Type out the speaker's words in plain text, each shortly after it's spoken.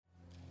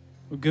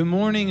Well, good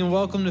morning and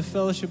welcome to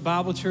Fellowship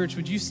Bible Church.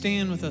 Would you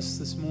stand with us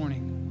this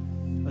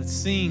morning? Let's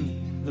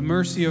sing the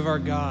mercy of our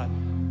God.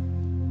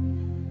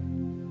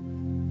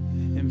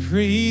 And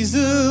praise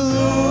the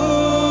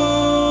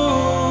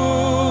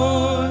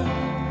Lord,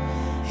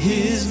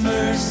 His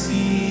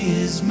mercy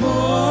is more.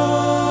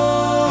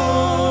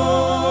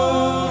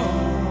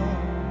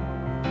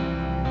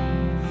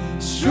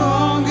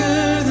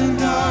 Stronger than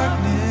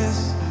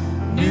darkness,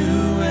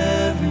 new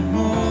every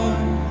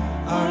morn.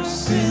 Our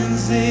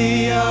sins,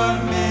 they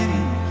are many,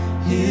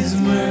 His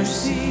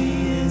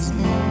mercy is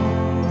more.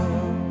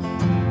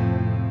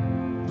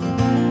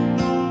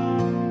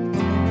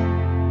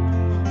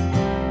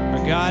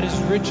 Our God is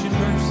rich in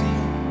mercy.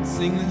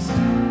 Sing this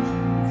in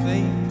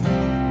faith.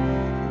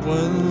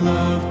 What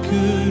love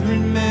could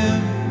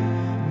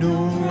remember, no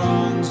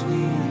wrongs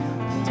we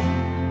have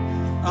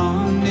done.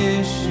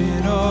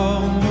 Omniscient,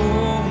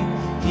 all-knowing,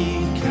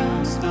 He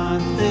counts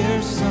not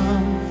their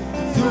sum.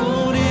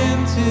 Thrown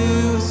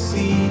into a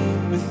sea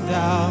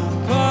without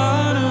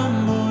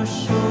bottom or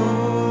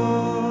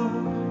shore.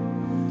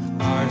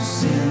 Our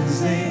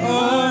sins, they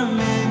are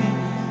many,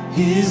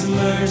 His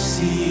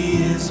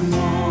mercy is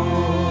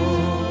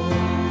more.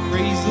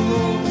 Praise the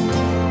Lord.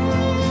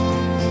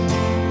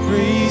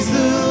 Praise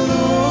the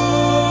Lord.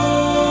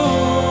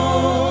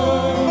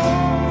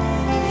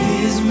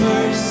 His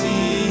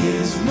mercy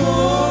is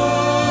more.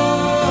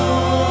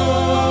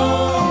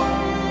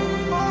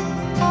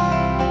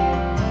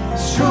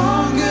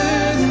 Stronger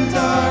than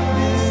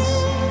darkness,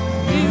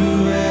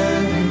 new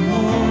every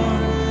morn.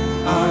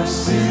 Our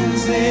sins,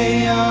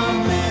 they are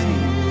many,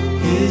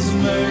 His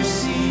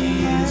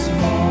mercy is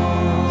more.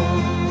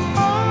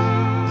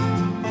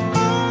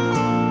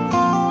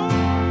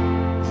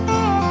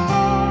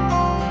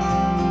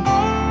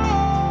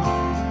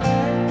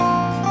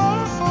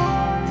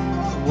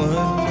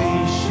 What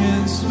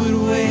patience would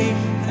wait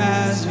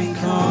as we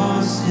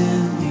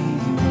constantly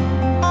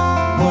run?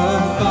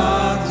 What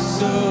Father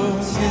so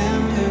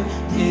tender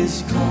is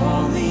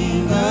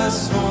calling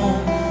us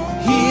home?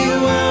 He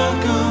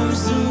welcomes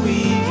the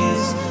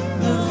weakest,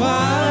 the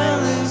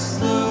vilest,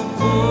 the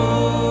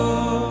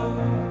poor.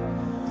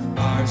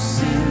 Our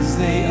sins,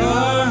 they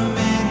are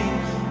many,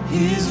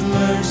 His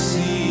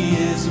mercy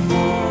is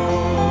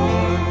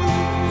more.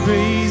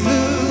 Praise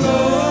the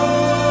Lord,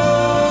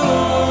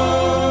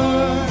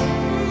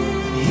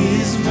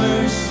 His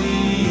mercy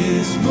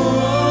is more.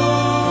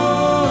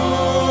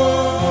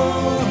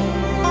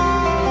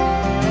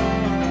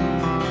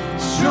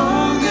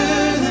 Stronger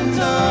than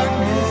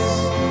darkness,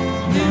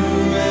 new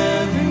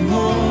every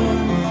morn.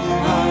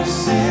 Our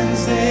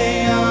sins,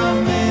 they are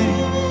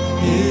many,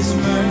 His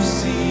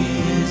mercy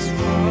is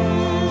more.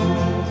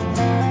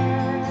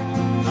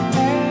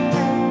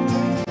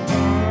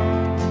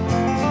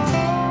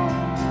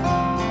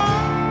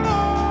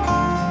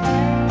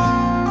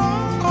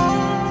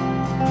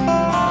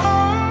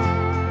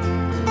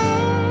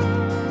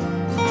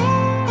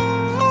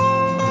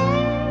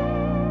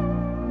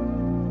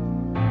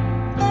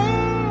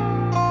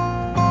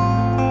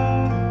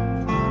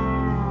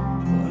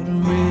 What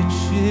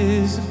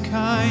riches of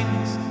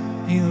kindness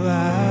He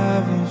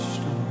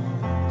lavished on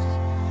us.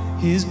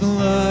 His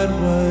blood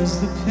was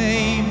the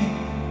payment,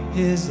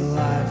 His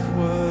life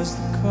was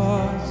the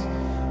cost.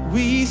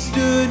 We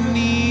stood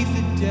neath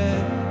the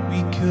debt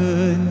we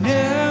could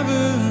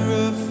never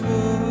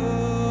afford.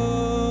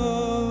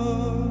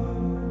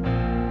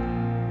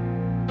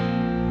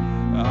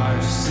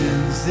 Our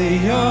sins,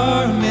 they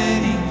are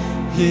many,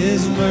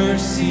 His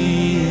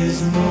mercy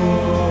is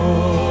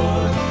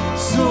more.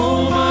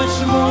 So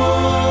much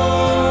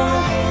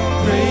more.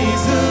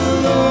 Praise the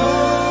Lord.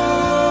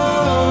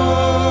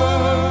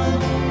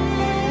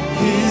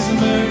 His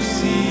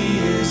mercy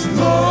is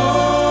more.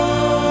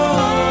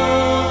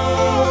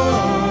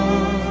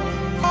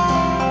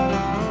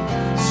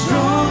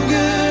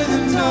 Stronger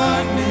than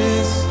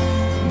darkness,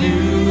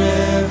 new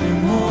every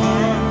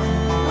morn.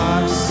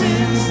 Our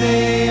sins,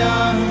 they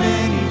are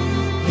many,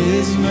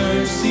 His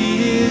mercy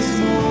is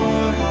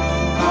more.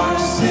 Our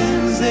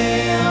sins,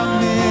 they are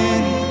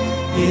many,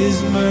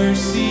 His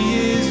mercy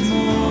is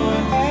more.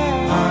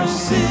 Our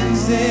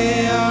sins,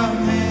 they are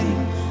many,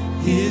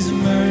 His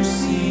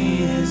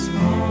mercy is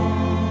more.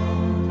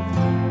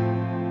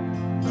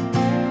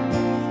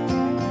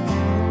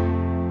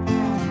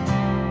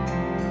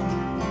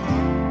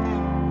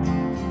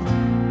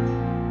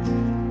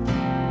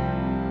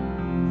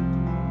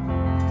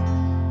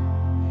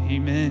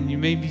 Amen. You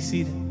may be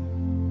seated.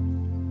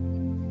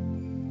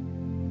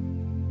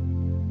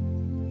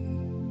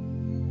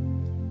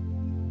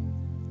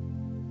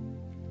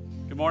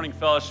 Good morning,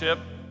 Fellowship.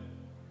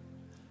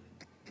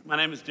 My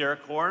name is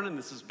Derek Horn, and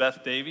this is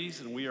Beth Davies,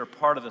 and we are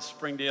part of the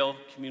Springdale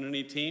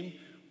community team.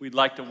 We'd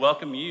like to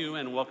welcome you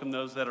and welcome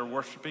those that are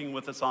worshiping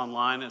with us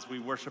online as we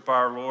worship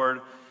our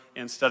Lord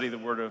and study the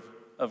Word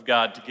of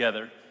God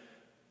together.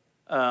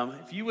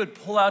 If you would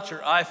pull out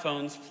your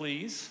iPhones,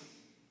 please,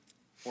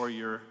 or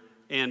your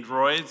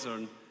Androids,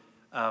 and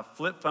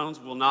flip phones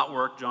will not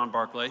work, John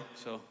Barclay,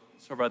 so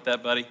sorry about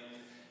that, buddy.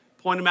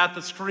 Point them at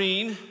the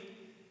screen.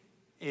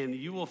 and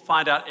you will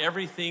find out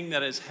everything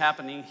that is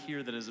happening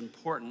here that is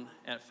important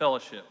at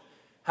Fellowship.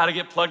 How to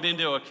get plugged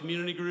into a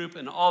community group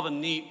and all the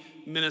neat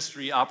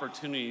ministry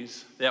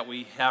opportunities that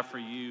we have for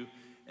you,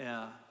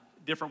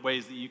 different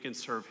ways that you can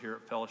serve here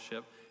at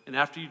Fellowship. And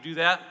after you do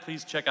that,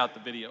 please check out the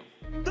video.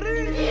 3, 2,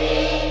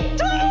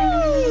 1,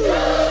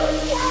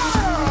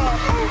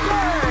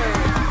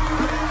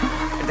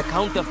 At the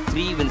count of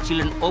 3, when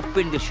children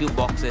open the shoe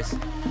boxes,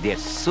 they're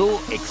so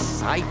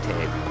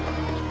excited.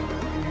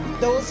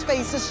 Those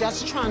faces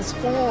just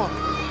transform.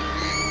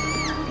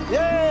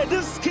 Yeah,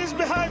 these kids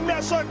behind me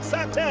are so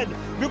excited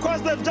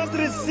because they've just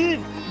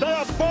received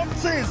their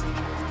boxes.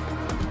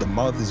 The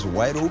mouth is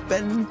wide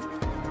open,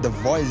 the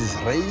voice is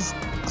raised,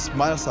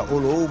 smiles are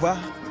all over.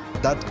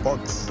 That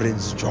box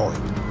brings joy.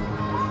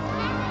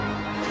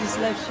 Peace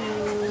bless you.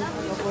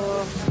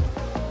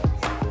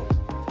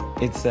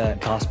 It's a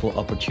gospel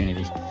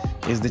opportunity.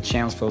 It's the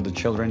chance for the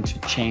children to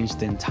change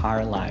the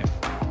entire life.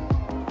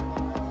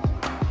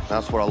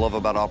 That's what I love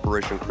about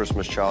Operation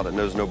Christmas Child. It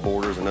knows no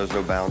borders, it knows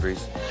no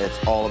boundaries. It's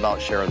all about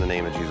sharing the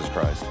name of Jesus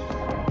Christ.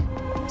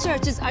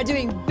 Churches are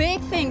doing big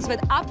things with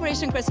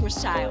Operation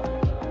Christmas Child.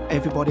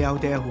 Everybody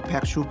out there who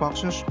packs shoe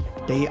boxes,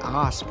 they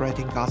are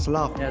spreading God's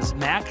love. It has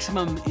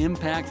maximum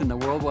impact in the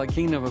worldwide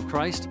kingdom of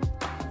Christ.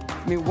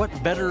 I mean, what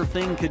better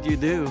thing could you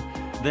do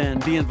than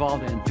be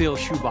involved in fill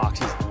shoe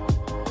boxes?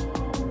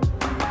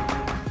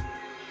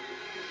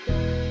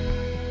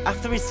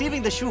 After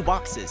receiving the shoe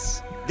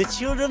boxes, the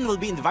children will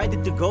be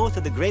invited to go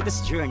through the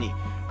greatest journey,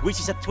 which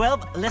is a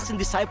 12-lesson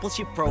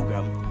discipleship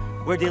program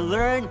where they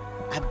learn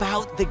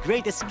about the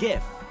greatest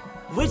gift,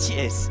 which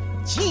is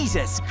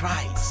Jesus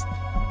Christ.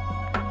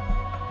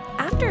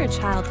 After a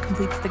child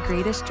completes the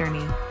greatest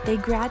journey, they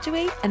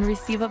graduate and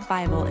receive a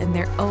Bible in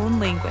their own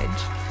language.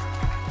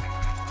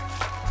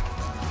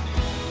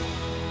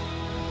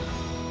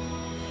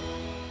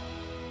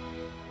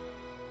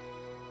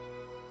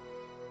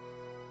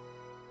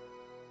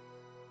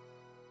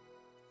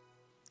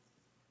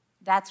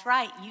 That's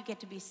right, you get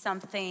to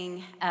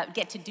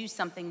do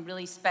something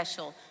really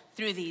special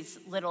through these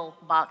little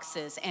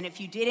boxes. And if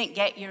you didn't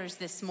get yours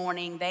this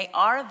morning, they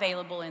are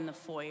available in the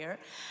foyer.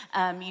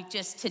 You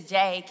just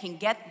today can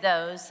get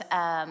those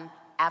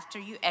after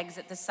you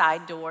exit the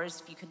side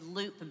doors. If you could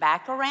loop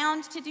back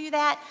around to do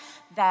that,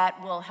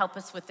 that will help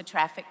us with the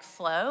traffic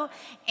flow.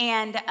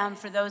 And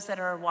for those that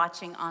are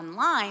watching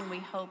online, we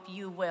hope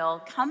you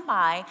will come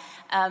by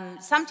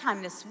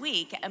sometime this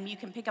week. You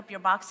can pick up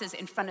your boxes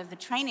in front of the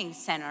training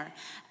center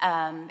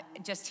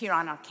just here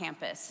on our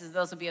campus. So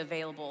those will be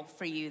available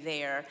for you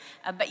there.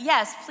 But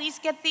yes, please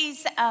get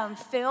these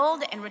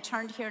filled and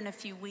returned here in a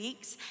few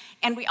weeks.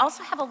 And we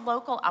also have a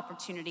local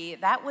opportunity.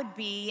 That would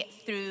be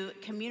through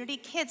Community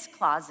Kids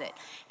Closet.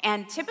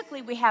 And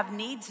typically we have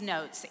needs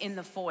notes in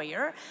the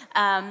foyer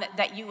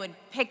that you would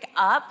pick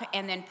up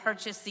and then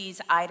purchase these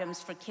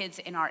items for kids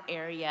in our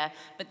area.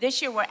 But this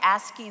year we're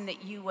asking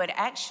that you would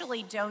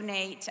actually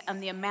donate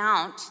the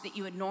amount that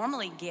you would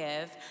normally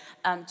give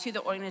to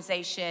the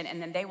organization,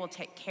 and then they will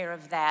take care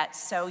of that.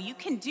 So you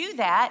can do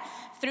that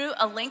through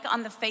a link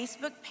on the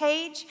Facebook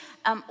page,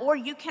 or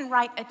you can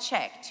write a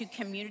check to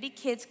Community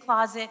Kids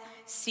Closet,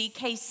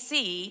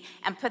 CKC,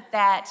 and put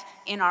that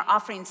in our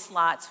offering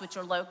slots, which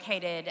are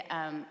located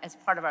as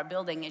part of our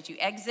building as you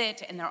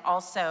exit, and they're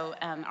also,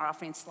 our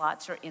offering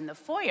slots are in the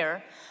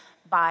foyer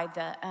by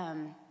the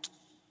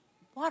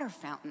water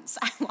fountains.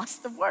 I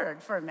lost the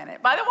word for a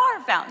minute. By the water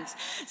fountains.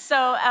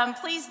 So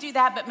please do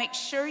that, but make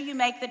sure you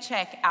make the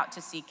check out to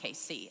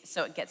CKC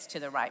so it gets to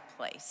the right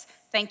place.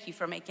 Thank you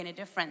for making a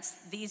difference.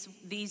 These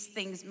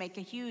things make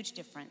a huge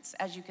difference,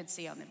 as you could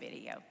see on the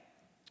video.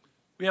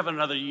 We have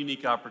another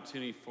unique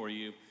opportunity for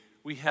you.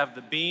 We have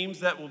the beams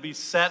that will be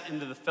set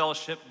into the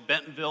Fellowship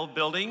Bentonville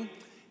building,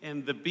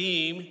 and the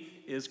beam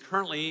is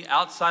currently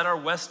outside our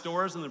west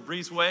doors in the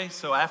breezeway.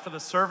 So after the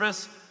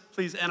service,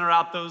 please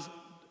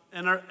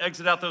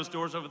exit out those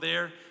doors over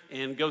there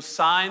and go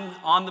sign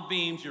on the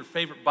beams your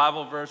favorite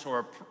Bible verse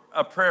or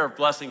a prayer of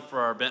blessing for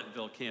our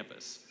Bentonville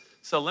campus.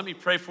 So let me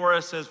pray for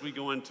us as we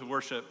go into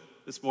worship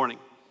this morning.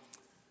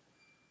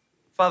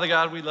 Father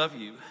God, we love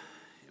you,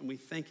 and we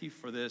thank you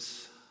for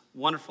this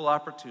wonderful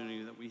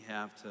opportunity that we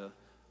have to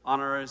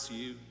honor as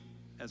you,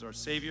 as our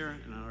Savior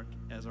and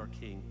as our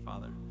King,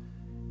 Father.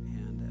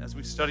 And as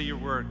we study your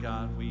word,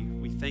 God,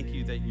 we thank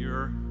you that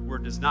your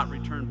word does not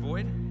return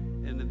void,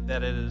 and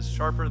that it is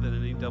sharper than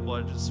any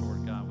double-edged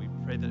sword, God. We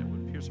pray that it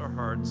would pierce our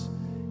hearts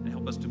and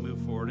help us to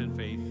move forward in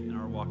faith in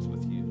our walks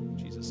with you. In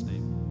Jesus'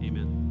 name,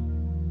 amen.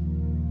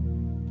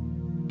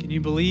 Can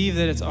you believe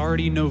that it's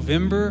already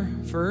November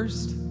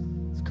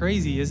 1st? It's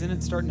crazy, isn't it?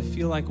 It's starting to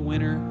feel like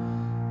winter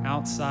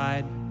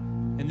outside.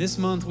 And this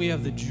month we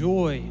have the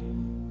joy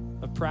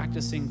of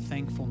practicing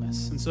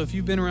thankfulness. And so if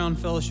you've been around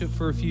Fellowship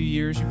for a few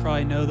years, you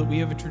probably know that we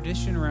have a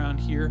tradition around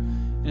here,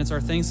 and it's our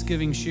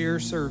Thanksgiving share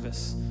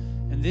service.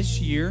 And this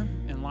year,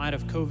 in light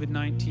of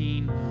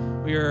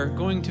COVID-19, we are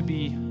going to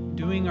be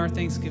doing our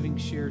Thanksgiving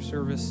share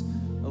service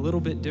a little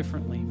bit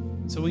differently.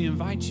 So we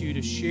invite you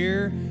to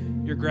share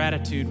your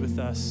gratitude with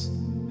us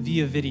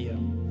via video.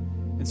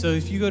 And so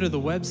if you go to the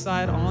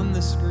website on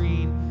the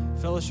screen,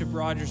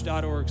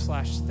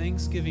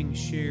 fellowshiprogers.org/Thanksgiving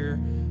share,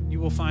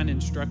 you will find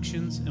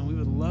instructions, and we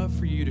would love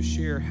for you to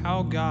share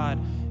how God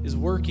is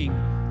working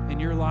in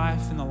your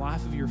life, in the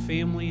life of your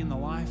family, in the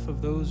life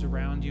of those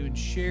around you, and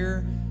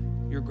share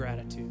your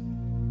gratitude.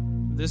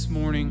 This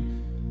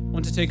morning, I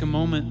want to take a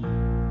moment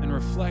and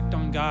reflect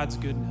on God's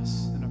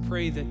goodness, and I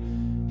pray that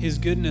His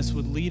goodness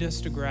would lead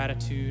us to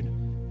gratitude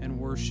and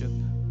worship.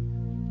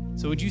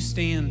 So would you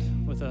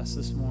stand with us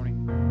this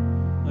morning?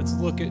 Let's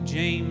look at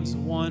James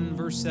 1,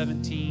 verse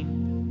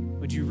 17.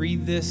 Would you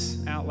read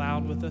this out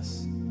loud with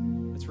us?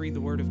 Let's read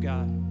the Word of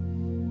God.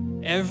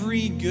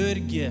 Every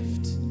good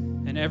gift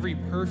and every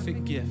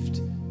perfect gift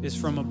is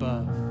from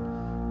above,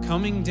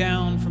 coming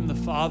down from the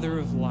Father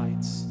of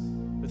lights,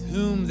 with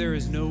whom there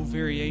is no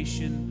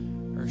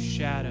variation or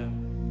shadow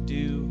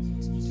due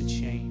to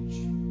change.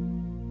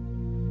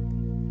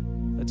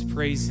 Let's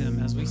praise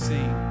Him as we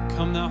sing,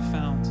 Come Thou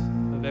Fount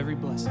of Every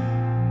Blessing.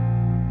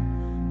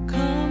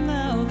 Come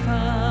Thou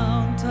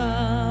Fount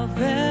of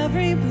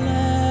every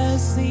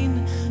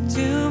blessing,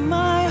 to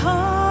my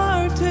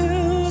heart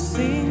to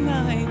sing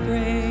Thy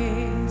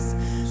grace.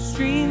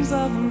 Streams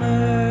of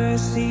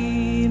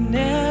mercy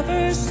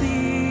never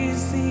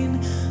ceasing,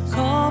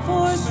 call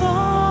for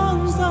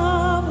songs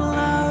of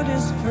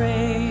loudest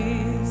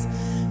praise.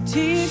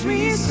 Teach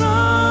me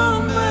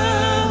some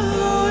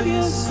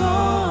melodious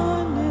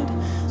sonnet,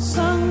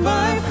 sung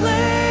by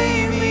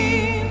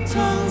flaming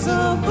tongues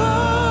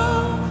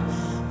above.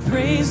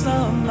 Praise the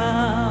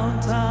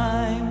mount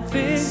I'm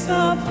fixed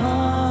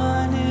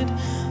upon it,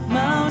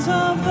 mount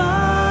of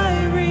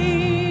Thy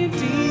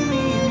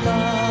redeeming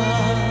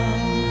love.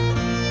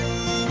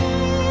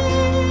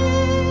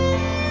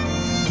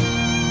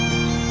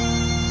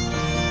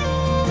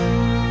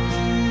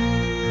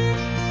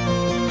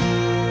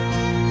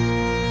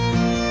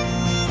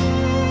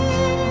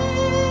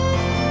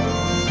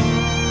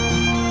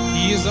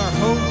 He is our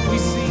hope, we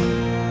sing.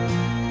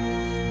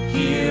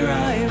 Here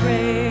I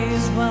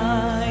raise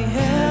my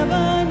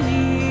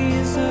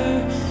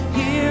Ebenezer,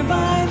 here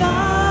by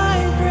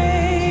Thy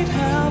great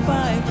help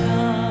I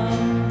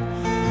come,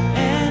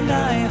 and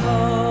I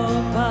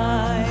hope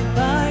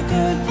by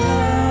good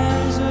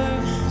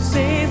pleasure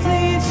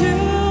safely to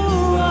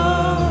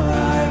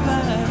arrive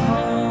at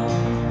home.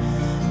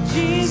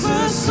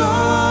 Jesus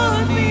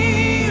sought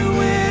me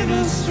when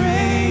a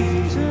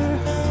stranger,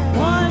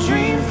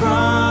 wandering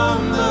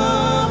from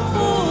the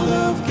fold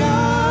of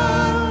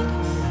God,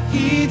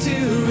 He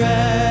to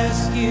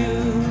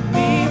rescue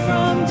me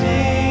from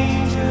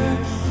danger,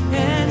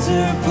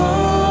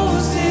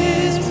 interposed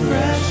His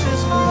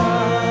precious blood.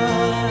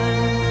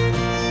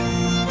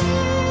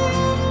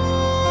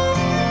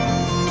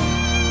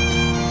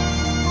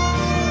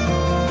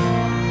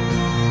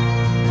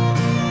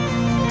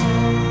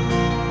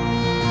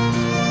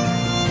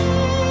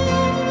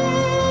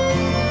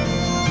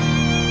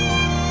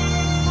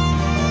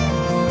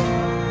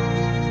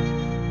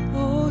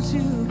 Oh,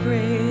 to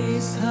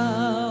grace,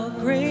 how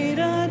great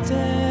a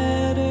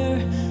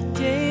debtor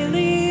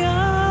daily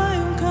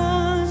I'm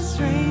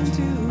constrained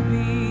to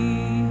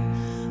be.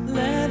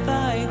 Let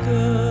Thy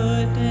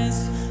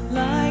goodness,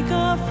 like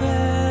a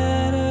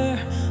fetter,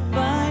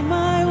 bind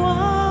my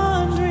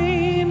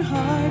wandering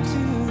heart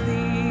to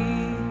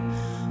Thee.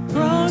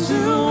 Prone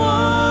to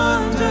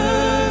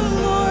wander,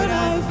 Lord,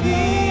 I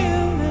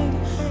feel it,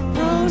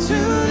 prone to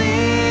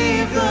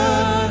leave the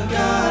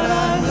God I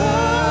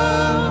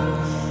love.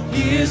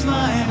 Here's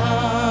my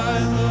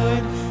heart,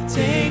 Lord,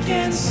 take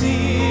and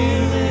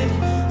seal it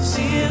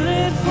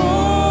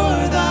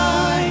for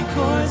Thy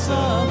courts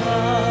above.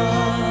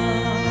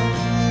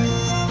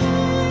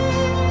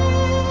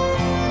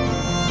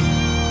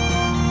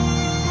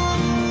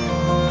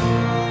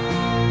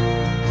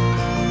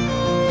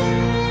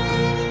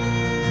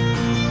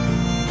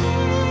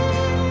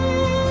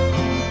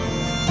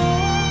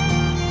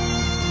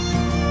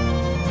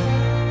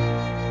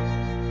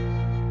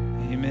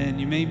 Amen.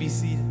 You may be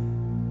seated.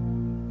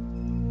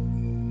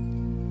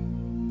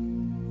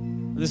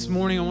 This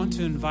morning, I want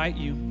to invite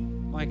you,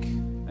 like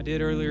I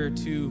did earlier,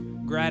 to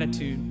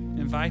gratitude,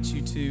 invite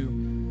you to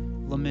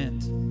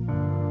lament.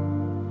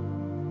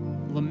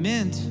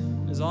 Lament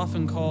is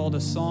often called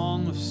a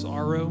song of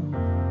sorrow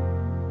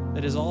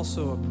that is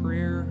also a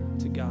prayer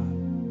to God.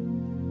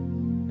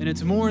 And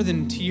it's more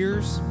than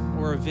tears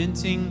or a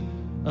venting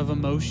of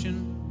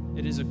emotion.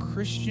 It is a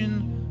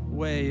Christian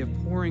way of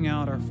pouring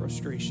out our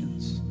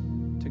frustrations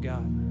to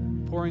God,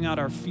 pouring out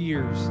our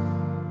fears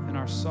and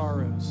our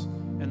sorrows.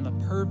 And the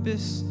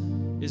purpose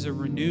is a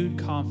renewed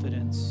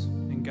confidence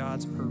in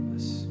God's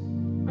purpose.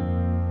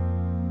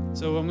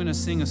 So I'm going to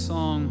sing a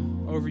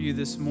song over you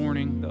this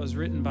morning that was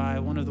written by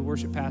one of the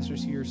worship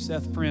pastors here,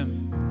 Seth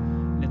Prim.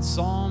 And it's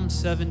Psalm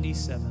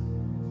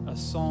 77, a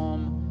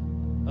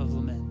psalm of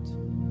lament.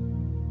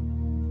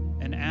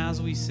 And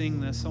as we sing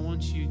this, I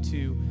want you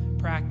to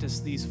practice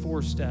these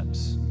 4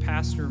 steps.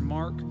 Pastor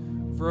Mark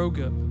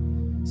Vrogup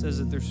says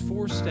that there's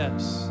 4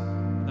 steps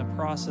in the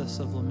process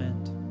of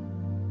lament.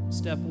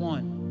 Step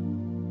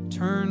 1,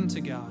 turn to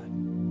God.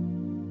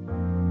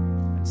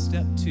 And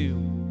step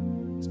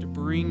 2 is to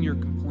bring your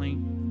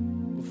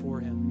complaint before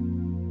him.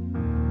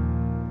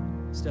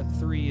 Step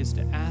 3 is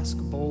to ask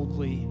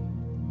boldly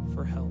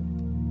for help.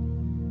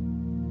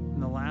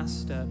 And the last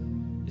step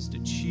is to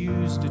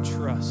choose to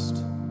trust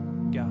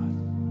God.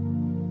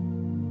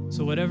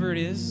 So whatever it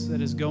is that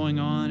is going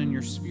on in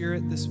your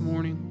spirit this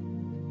morning,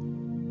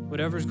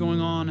 whatever's going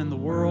on in the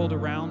world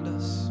around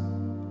us,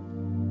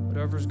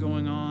 whatever's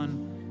going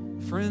on,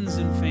 friends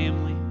and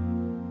family,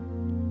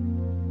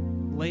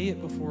 lay it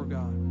before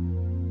God.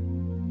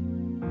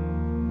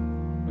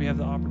 We have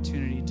the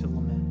opportunity to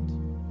lament.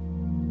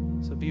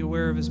 So be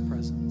aware of his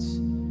presence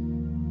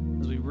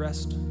as we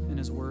rest in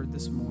his word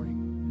this morning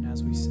and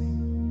as we sing.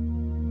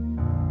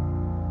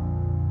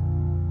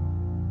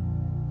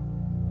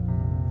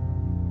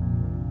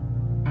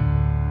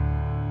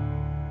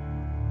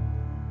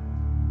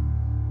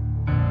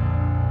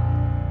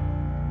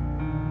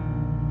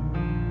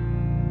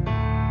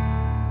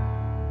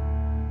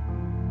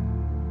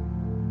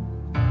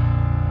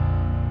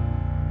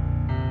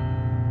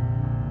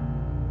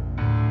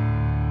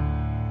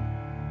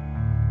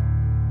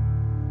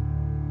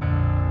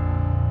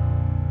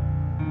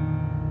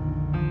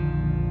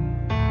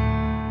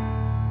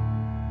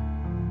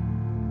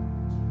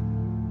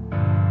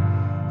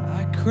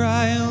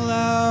 Cry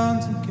aloud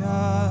to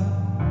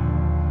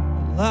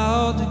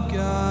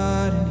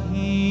God, and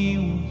he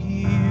will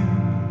hear.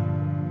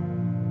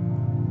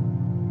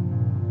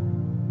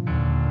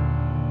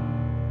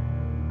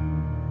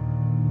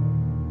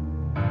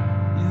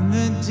 In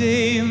the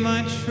day of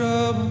my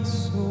troubled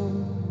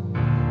soul,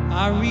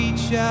 I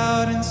reach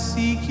out and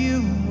seek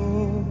you,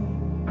 Lord,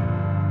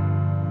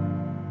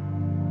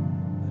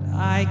 but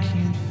I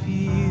can't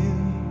feel.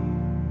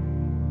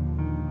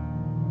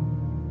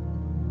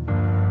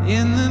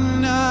 In the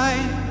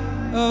night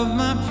of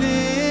my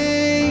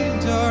pain,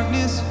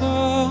 darkness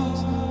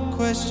falls,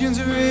 questions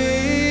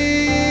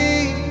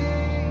raise.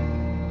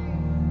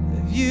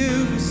 Have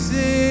you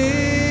forsaken?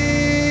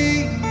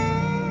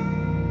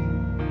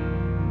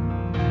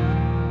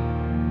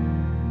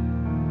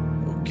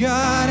 Oh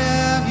God,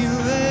 have you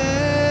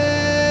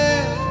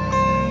left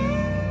me?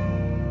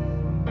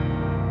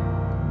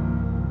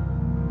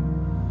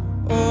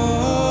 Oh,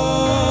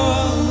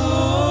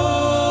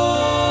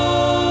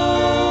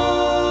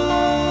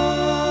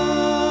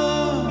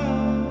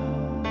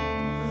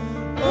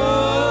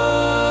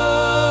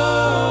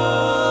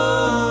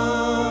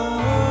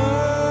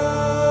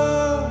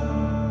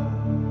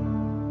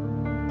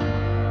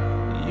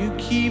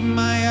 keep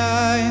my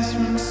eyes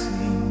from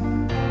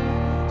seeing,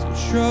 so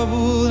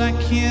troubled I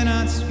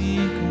cannot speak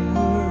a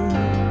word.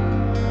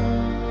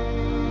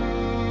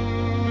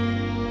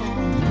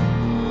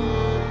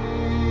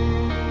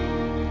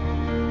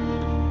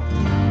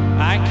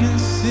 I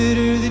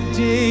consider the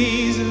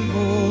days of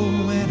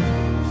old when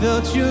I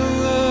felt your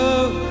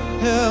love,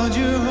 held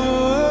your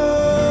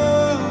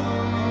hold.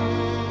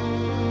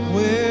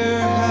 Where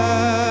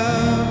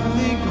have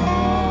they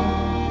gone?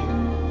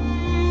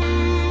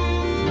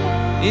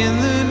 In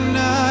the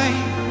night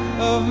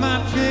of my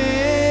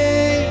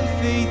pain,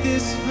 faith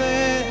is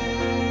fled,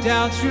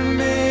 doubts remain.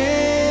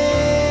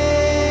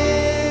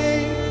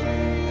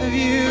 Have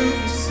you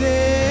forsaken?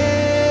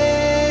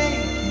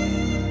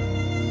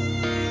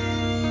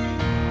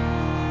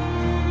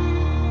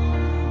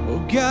 Oh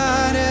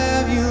God,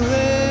 have you left?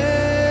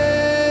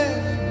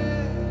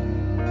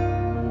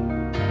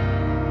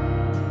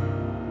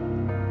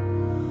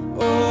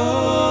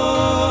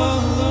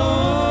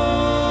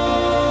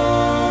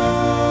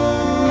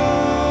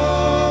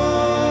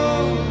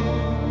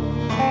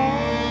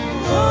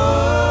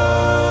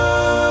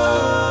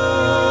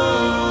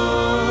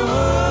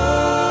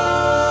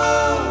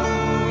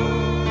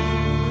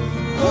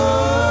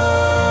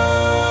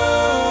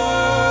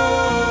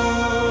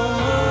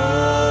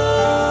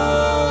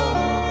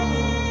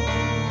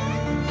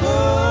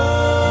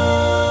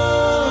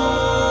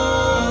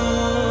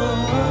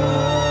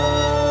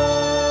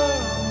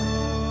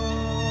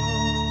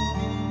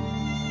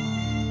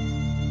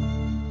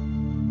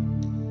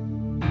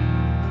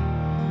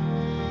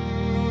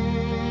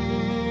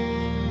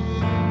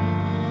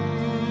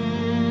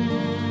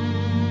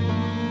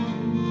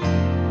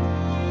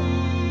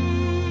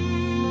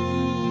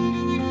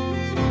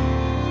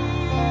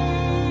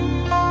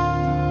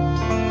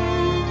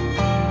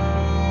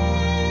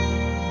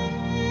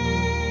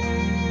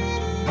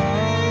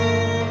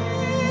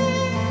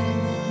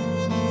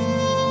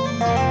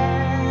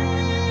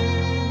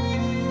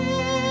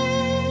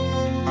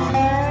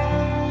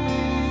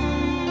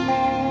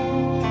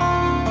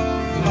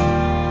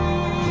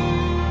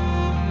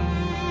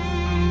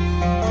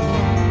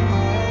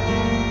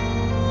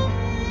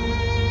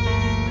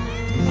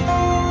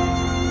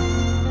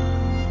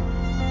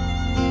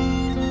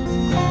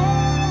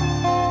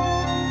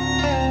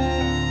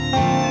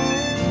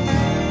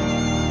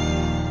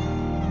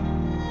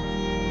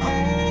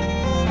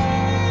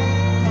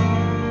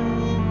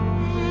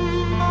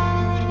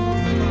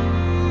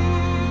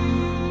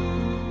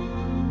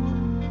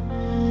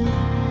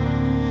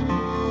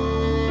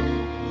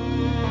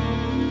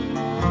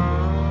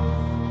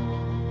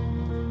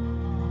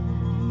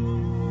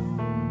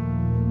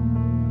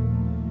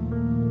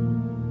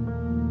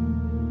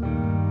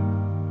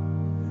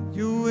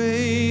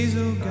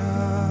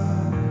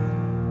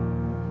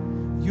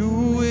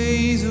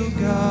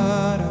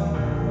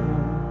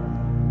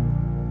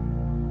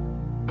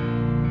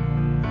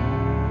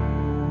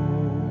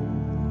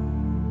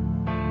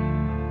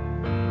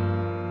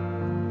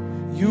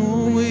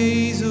 Your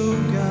ways,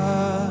 oh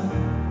God,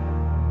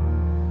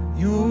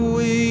 your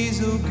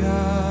ways, oh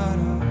God,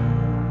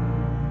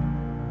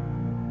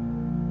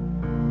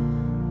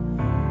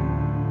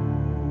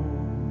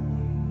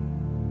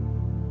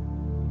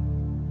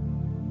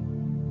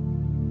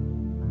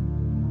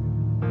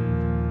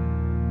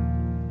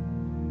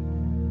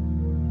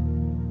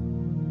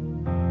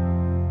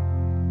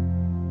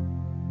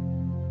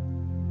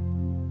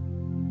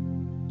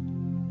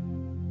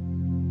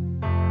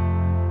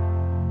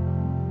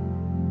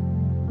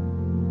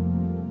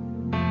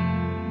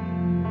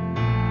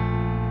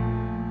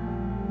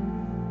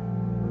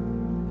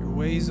 are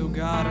ways, oh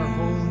God, are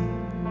holy.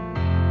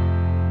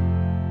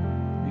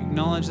 We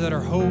acknowledge that our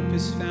hope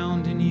is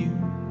found in you.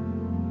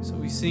 So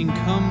we sing,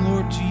 come,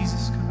 Lord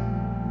Jesus, come.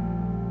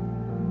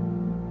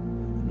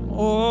 And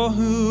all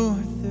who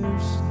are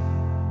thirsty,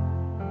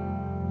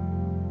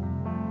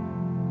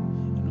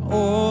 and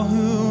all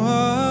who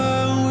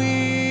are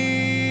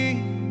weak,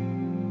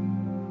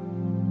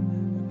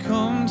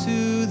 come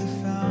to the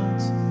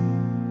fountain.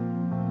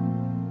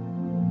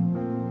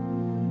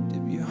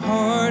 Dip your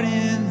heart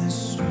in the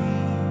stream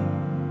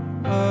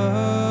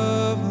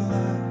of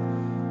life.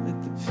 Let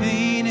the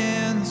pain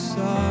and the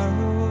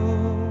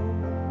sorrow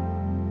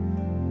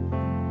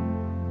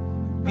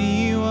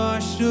be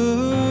washed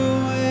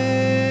away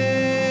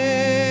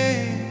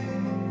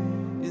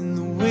in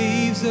the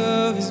waves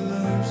of his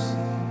mercy.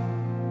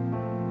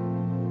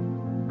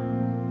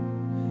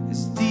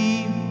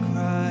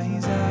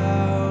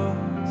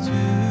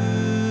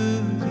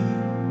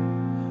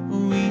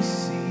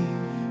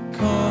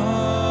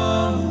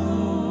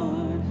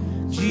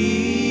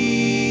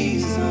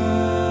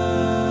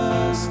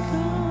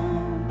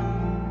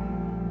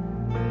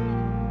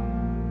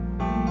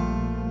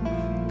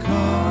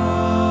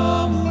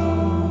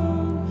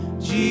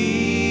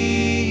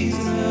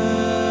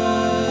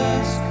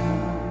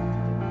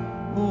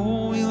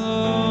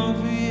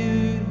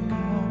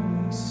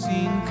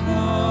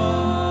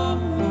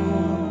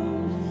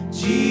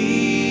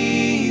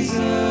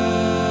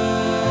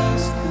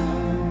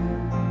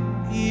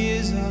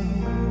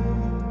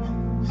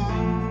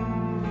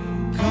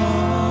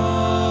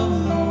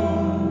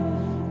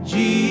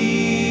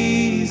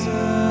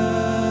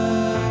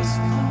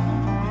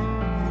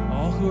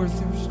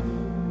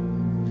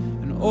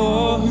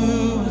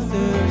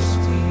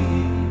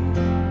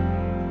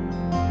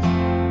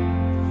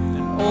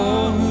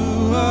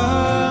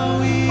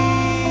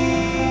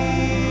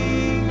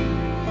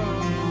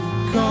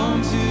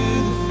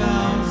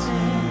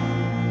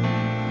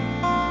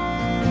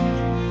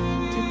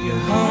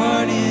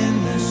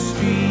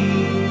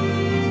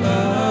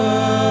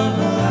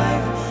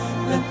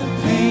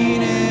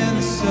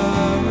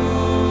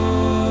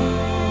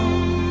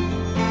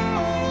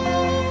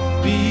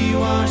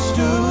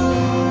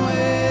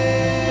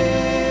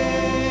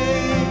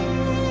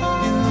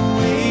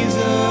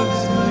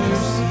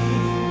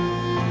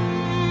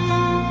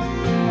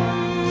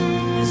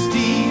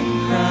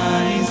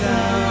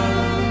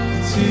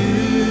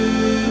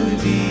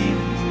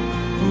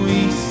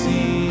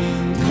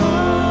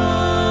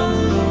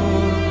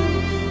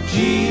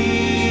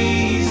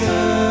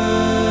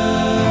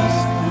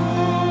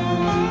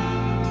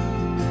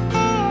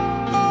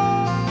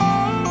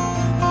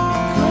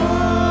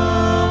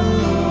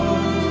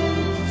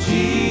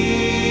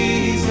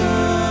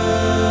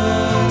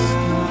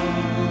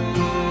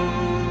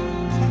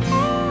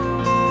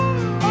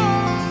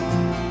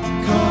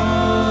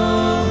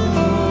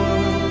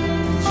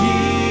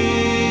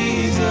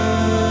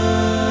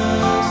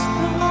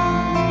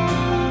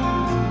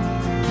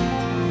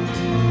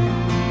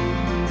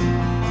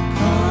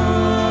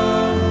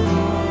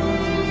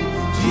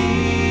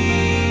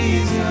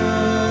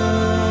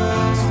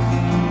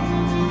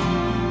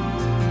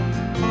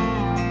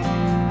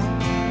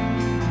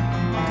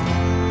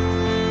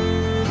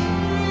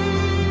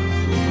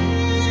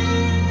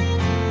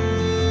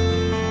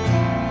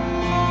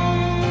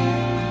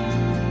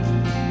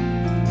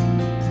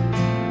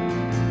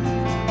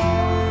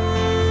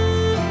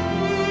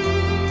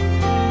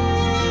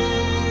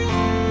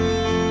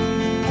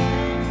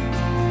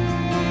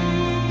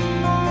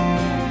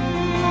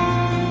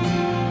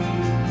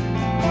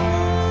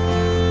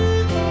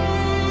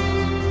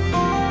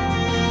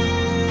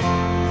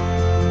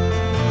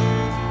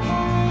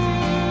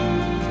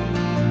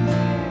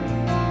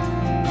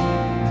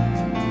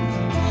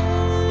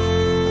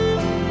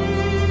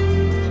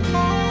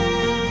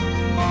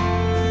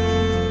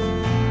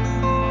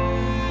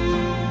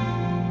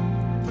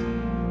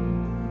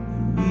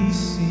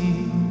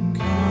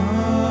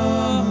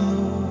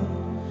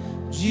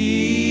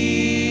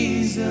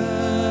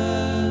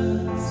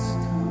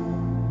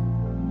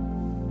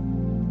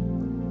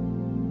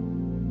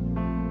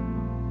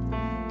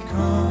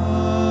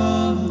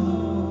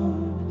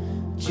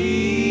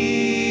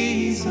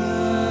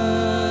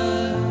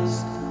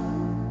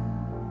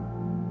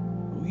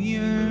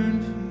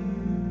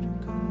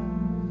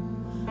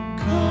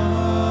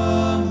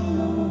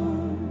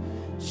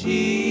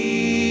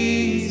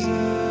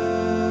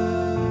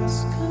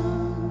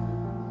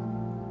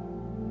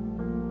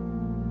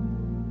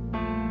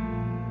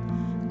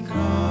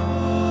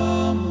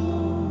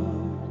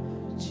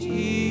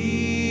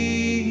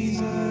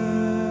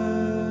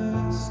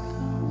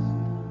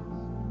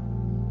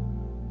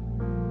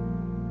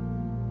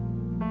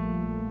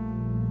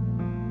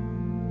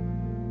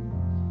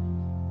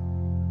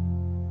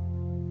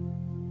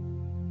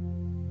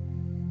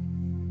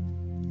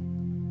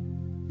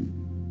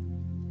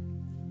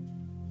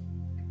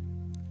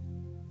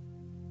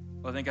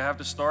 Well, I think I have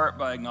to start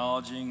by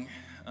acknowledging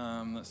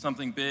that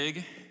something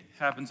big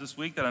happens this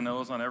week that I know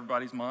is on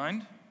everybody's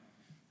mind.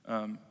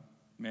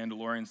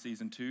 Mandalorian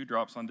Season 2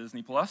 drops on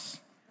Disney+,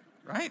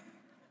 right?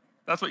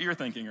 That's what you're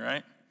thinking,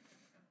 right?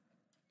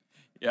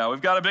 Yeah,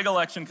 we've got a big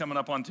election coming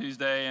up on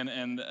Tuesday,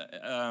 and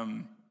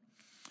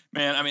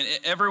man, I mean,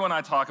 everyone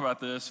I talk about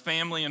this,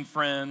 family and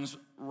friends,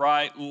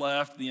 right,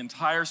 left, the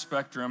entire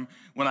spectrum,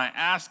 when I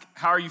ask,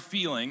 how are you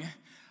feeling,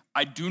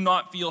 I do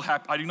not feel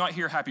happy. I do not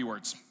hear happy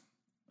words,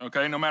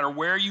 okay? No matter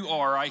where you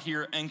are, I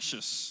hear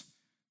anxious,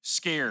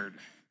 scared,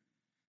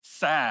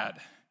 sad,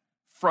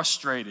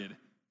 frustrated,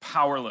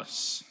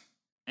 powerless,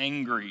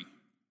 angry,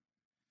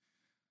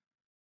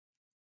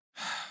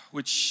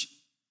 which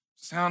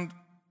sound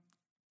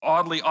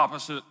oddly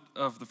opposite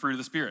of the fruit of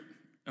the Spirit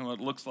and what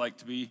it looks like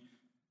to be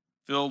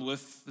filled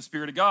with the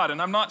Spirit of God.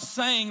 And I'm not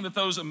saying that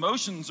those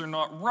emotions are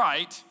not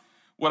right.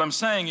 What I'm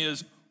saying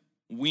is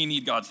we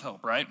need God's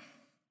help, right?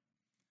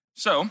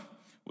 So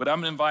what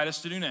I'm going to invite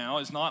us to do now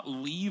is not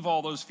leave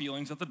all those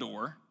feelings at the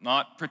door,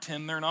 not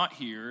pretend they're not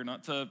here,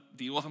 not to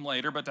deal with them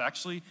later, but to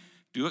actually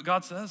do what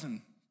God says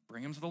and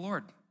bring them to the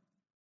Lord.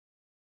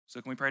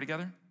 So can we pray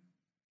together?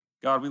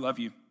 God, we love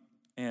you.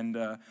 And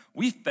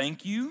we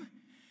thank you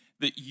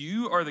that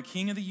you are the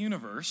King of the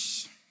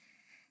universe.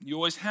 You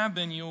always have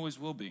been, you always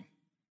will be.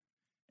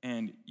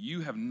 And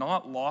you have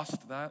not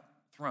lost that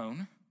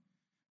throne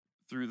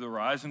through the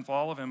rise and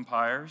fall of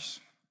empires,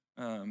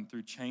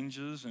 through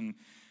changes and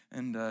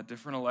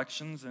different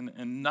elections.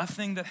 And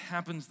nothing that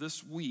happens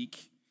this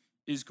week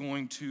is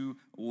going to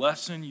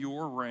lessen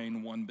your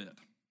reign one bit.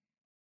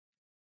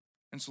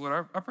 And so,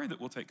 Lord, I pray that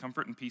we'll take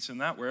comfort and peace in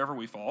that wherever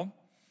we fall,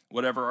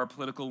 whatever our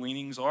political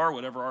leanings are,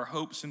 whatever our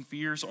hopes and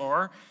fears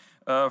are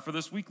for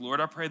this week,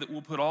 Lord. I pray that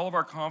we'll put all of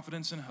our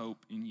confidence and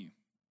hope in you.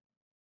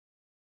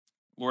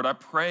 Lord, I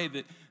pray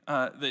that,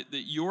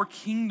 that your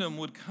kingdom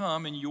would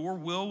come and your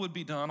will would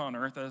be done on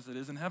earth as it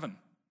is in heaven.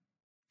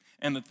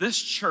 And that this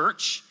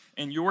church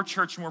and your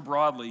church more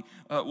broadly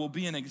will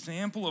be an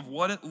example of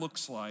what it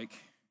looks like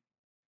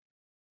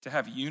to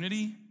have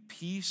unity,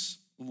 peace,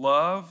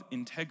 love,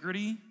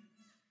 integrity,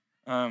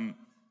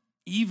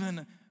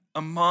 even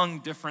among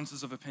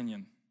differences of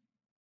opinion.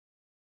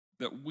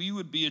 That we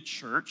would be a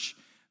church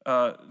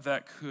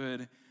that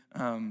could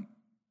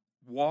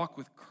walk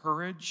with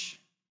courage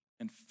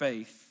and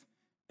faith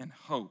and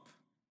hope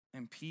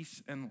and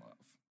peace and love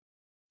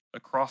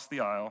across the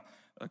aisle,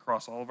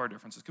 across all of our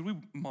differences. Could we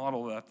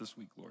model that this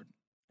week, Lord,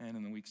 and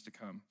in the weeks to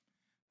come?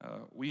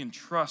 We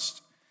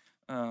entrust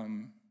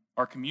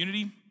our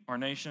community, our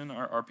nation,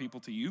 our people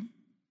to you.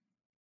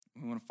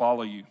 We want to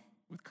follow you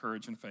with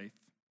courage and faith.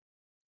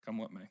 Come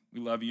what may. We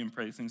love you and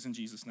pray things in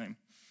Jesus' name.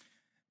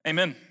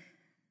 Amen.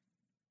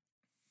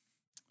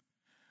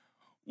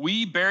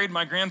 We buried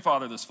my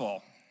grandfather this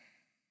fall.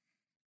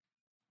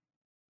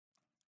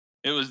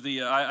 It was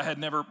I had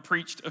never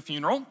preached a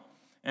funeral,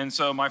 and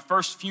so my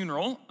first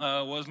funeral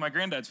was my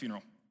granddad's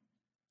funeral.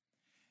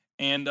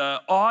 And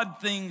odd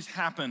things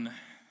happen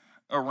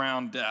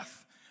around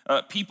death.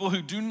 People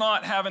who do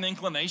not have an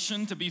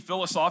inclination to be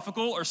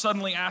philosophical are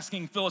suddenly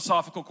asking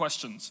philosophical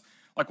questions,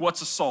 like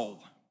what's a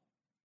soul?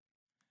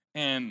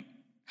 And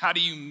how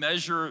do you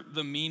measure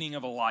the meaning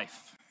of a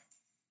life?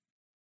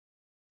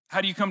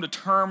 How do you come to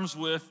terms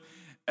with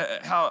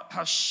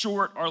how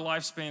short our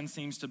lifespan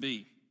seems to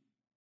be?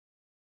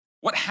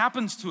 What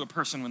happens to a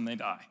person when they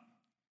die?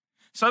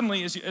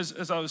 Suddenly,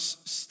 as I was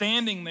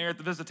standing there at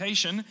the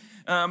visitation,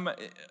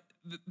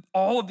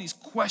 all of these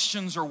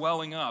questions are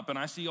welling up, and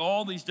I see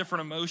all these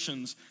different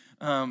emotions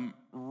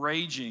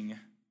raging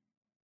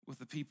with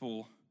the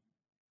people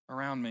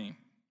around me.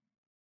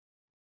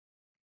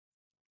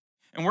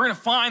 And we're going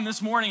to find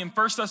this morning in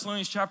 1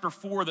 Thessalonians chapter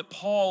 4 that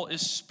Paul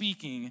is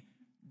speaking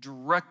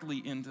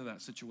directly into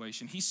that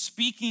situation. He's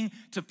speaking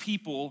to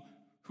people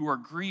who are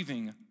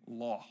grieving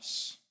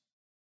loss.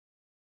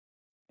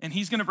 And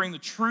he's going to bring the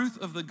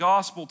truth of the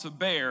gospel to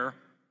bear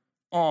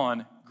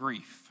on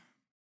grief.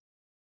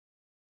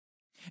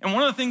 And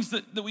one of the things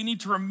that we need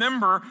to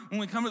remember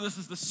when we come to this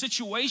is the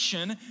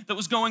situation that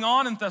was going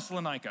on in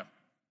Thessalonica.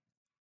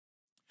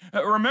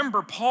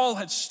 Remember, Paul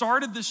had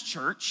started this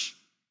church.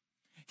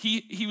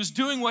 He was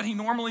doing what he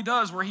normally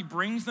does, where he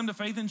brings them to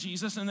faith in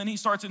Jesus, and then he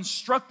starts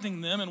instructing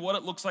them in what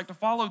it looks like to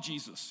follow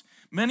Jesus.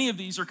 Many of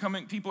these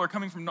people are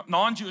coming from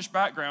non-Jewish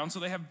backgrounds,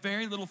 so they have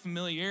very little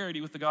familiarity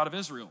with the God of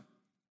Israel.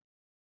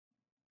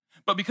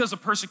 But because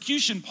of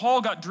persecution,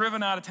 Paul got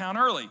driven out of town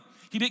early.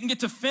 He didn't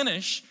get to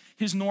finish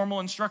his normal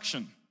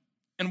instruction.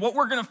 And what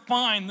we're going to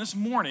find this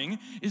morning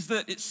is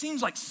that it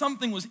seems like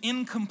something was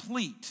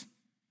incomplete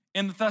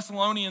in the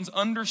Thessalonians'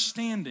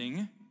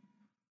 understanding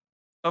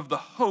of the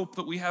hope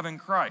that we have in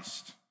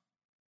Christ.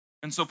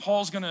 And so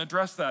Paul's going to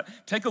address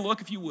that. Take a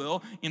look, if you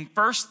will, in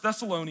 1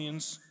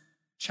 Thessalonians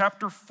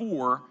chapter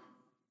 4,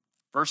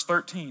 verse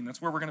 13. That's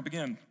where we're going to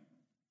begin.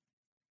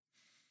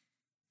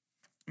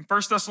 In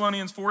 1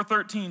 Thessalonians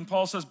 4:13,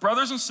 Paul says,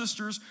 "Brothers and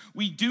sisters,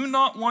 we do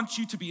not want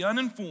you to be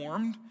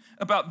uninformed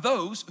about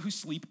those who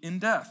sleep in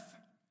death,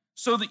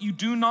 so that you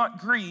do not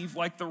grieve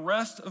like the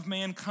rest of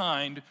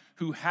mankind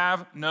who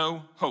have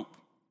no hope.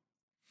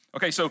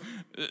 Okay, so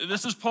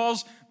this is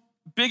Paul's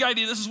big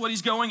idea. This is what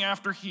he's going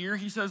after here.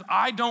 He says,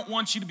 I don't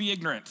want you to be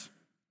ignorant.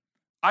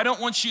 I don't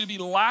want you to be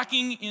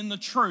lacking in the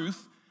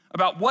truth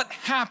about what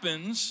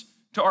happens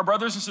to our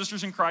brothers and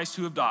sisters in Christ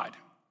who have died.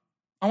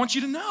 I want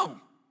you to know.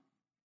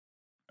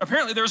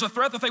 Apparently there was a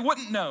threat that they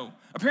wouldn't know.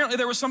 Apparently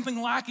there was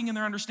something lacking in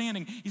their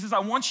understanding. He says, I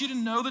want you to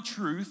know the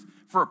truth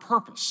for a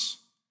purpose.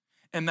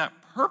 And that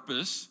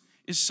purpose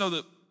is so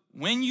that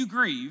when you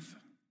grieve,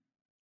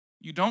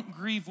 you don't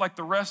grieve like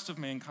the rest of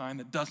mankind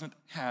that doesn't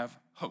have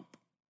hope.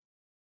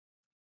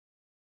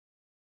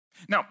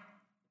 Now,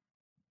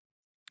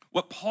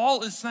 what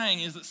Paul is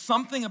saying is that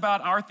something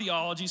about our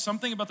theology,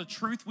 something about the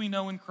truth we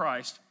know in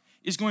Christ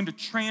is going to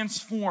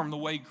transform the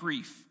way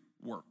grief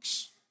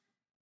works.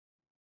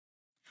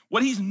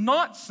 What he's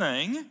not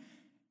saying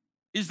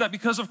is that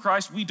because of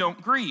Christ, we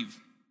don't grieve.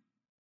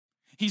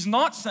 He's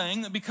not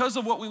saying that because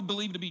of what we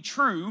believe to be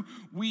true,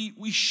 we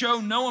show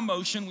no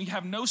emotion, we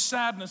have no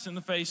sadness in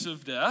the face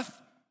of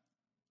death.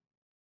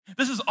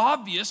 This is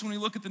obvious when we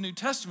look at the New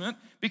Testament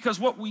because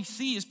what we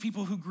see is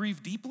people who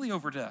grieve deeply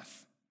over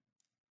death.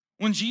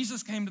 When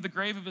Jesus came to the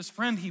grave of his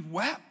friend, he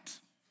wept.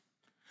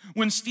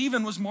 When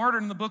Stephen was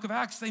martyred in the book of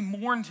Acts, they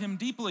mourned him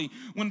deeply.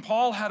 When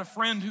Paul had a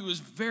friend who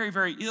was very,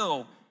 very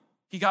ill,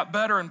 he got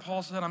better, and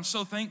Paul said, I'm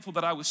so thankful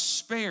that I was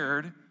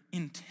spared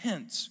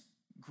intense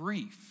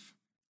grief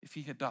if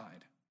he had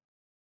died.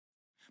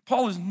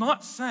 Paul is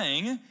not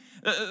saying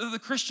the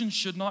Christians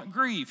should not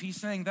grieve. He's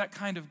saying that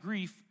kind of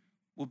grief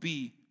will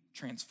be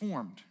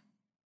transformed.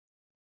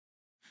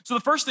 So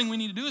the first thing we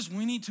need to do is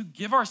we need to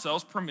give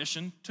ourselves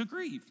permission to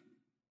grieve.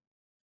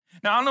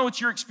 Now, I don't know what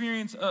your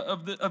experience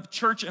of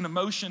church and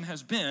emotion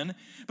has been,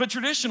 but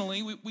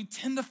traditionally, we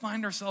tend to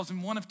find ourselves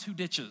in one of two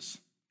ditches.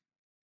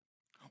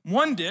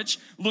 One ditch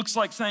looks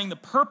like saying the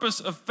purpose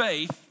of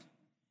faith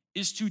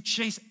is to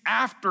chase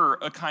after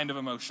a kind of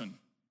emotion,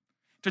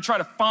 to try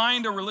to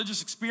find a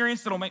religious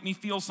experience that'll make me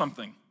feel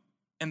something.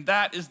 And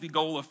that is the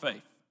goal of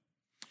faith.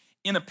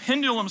 In a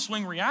pendulum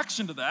swing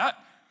reaction to that,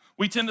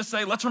 we tend to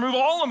say, let's remove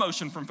all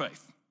emotion from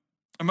faith.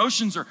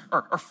 Emotions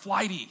are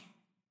flighty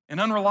and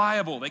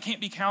unreliable. They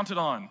can't be counted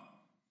on.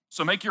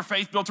 So make your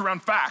faith built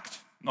around fact,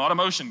 not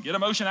emotion. Get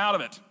emotion out of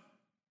it.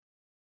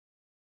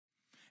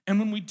 And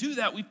when we do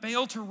that, we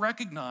fail to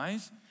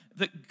recognize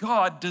that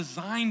God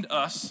designed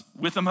us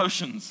with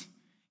emotions.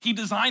 He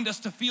designed us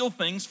to feel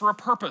things for a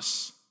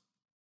purpose.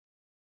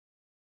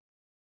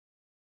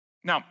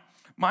 Now,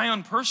 my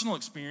own personal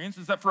experience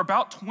is that for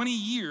about 20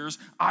 years,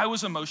 I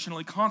was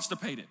emotionally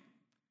constipated.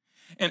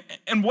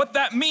 And what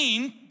that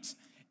means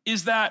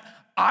is that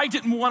I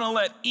didn't want to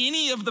let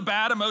any of the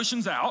bad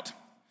emotions out,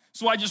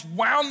 so I just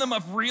wound them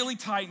up really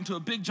tight into a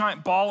big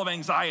giant ball of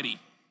anxiety.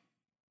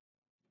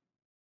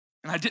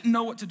 And I didn't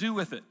know what to do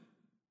with it.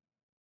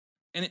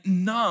 And it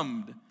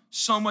numbed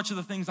so much of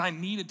the things I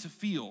needed to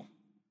feel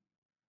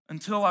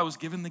until I was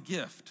given the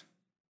gift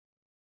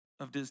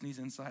of Disney's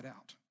Inside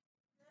Out.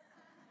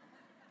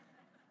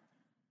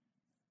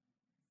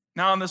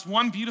 Now, in this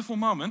one beautiful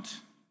moment,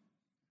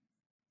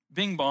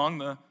 Bing Bong,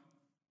 the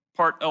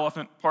part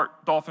elephant,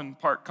 part dolphin,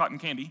 part cotton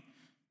candy,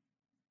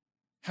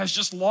 has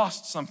just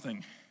lost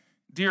something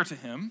dear to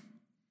him,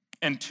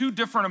 and two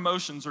different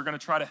emotions are going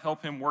to try to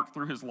help him work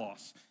through his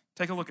loss.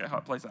 Take a look at how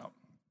it plays out.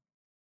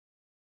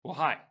 Well,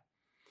 hi.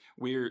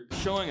 We're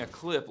showing a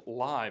clip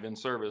live in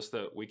service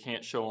that we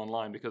can't show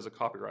online because of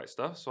copyright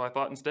stuff, so I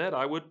thought instead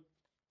I would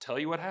tell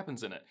you what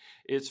happens in it.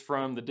 It's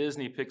from the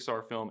Disney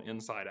Pixar film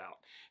Inside Out.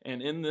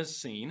 And in this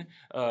scene,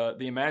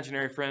 the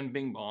imaginary friend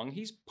Bing Bong,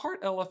 he's part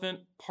elephant,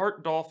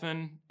 part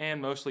dolphin,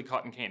 and mostly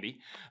cotton candy.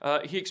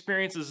 He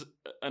experiences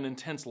an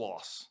intense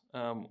loss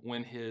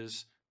when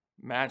his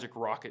magic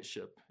rocket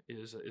ship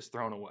is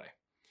thrown away.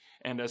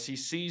 And as he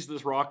sees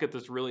this rocket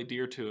that's really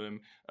dear to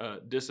him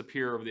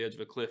disappear over the edge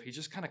of a cliff, he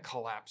just kind of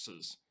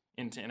collapses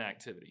into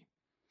inactivity.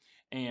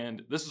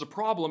 And this is a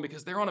problem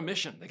because they're on a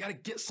mission. They got to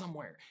get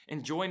somewhere.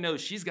 And Joy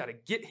knows she's got to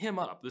get him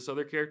up, this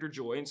other character,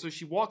 Joy. And so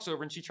she walks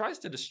over and she tries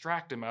to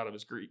distract him out of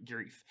his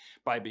grief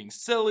by being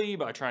silly,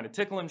 by trying to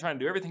tickle him, trying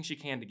to do everything she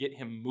can to get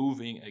him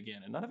moving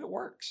again. And none of it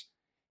works.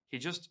 He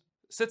just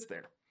sits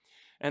there.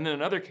 And then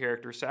another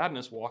character,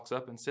 Sadness, walks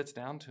up and sits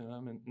down to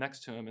him and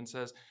next to him and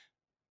says,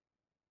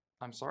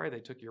 I'm sorry they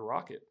took your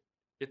rocket.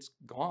 It's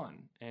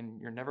gone and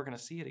you're never going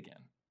to see it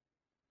again.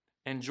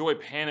 And Joy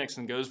panics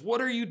and goes,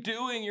 what are you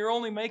doing? You're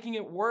only making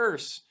it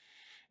worse.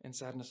 And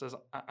Sadness says,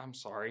 I'm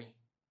sorry.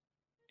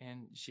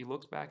 And she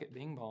looks back at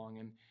Bing Bong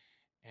and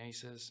he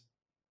says,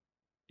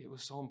 it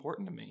was so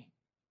important to me.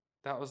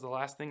 That was the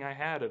last thing I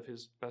had of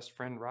his best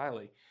friend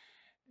Riley.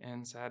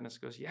 And Sadness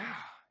goes, yeah,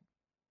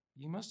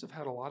 you must have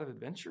had a lot of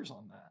adventures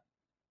on that.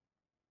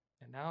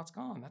 And now it's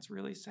gone. That's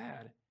really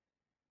sad.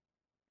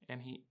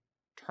 And he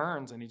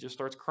turns and he just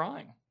starts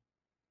crying.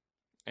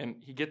 And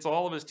he gets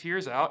all of his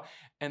tears out,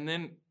 and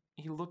then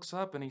he looks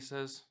up and he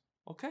says,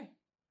 okay,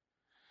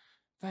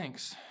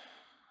 thanks.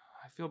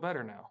 I feel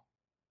better now.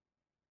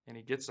 And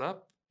he gets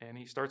up and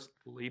he starts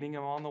leading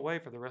him on the way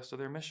for the rest of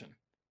their mission.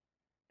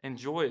 And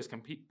Joy is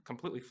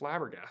completely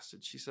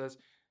flabbergasted. She says,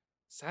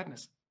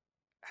 Sadness,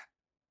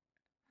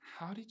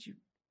 how did you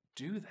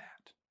do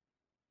that?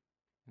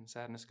 And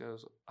Sadness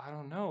goes, I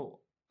don't know.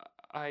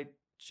 I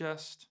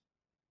just...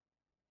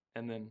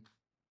 And then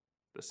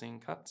the scene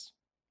cuts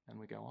and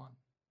we go on.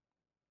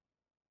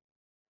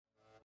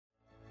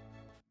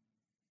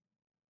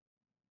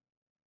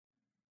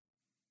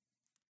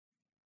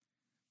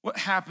 What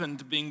happened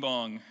to Bing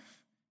Bong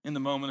in the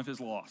moment of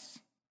his loss?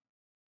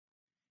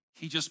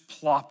 He just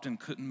plopped and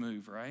couldn't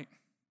move, right?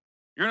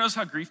 You ever notice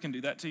how grief can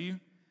do that to you?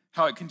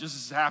 How it can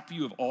just zap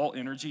you of all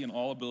energy and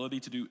all ability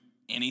to do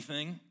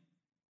anything?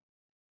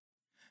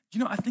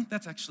 I think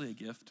that's actually a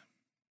gift.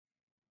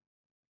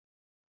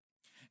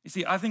 You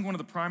see, I think one of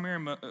the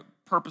primary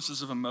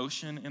purposes of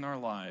emotion in our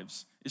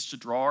lives is to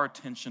draw our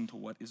attention to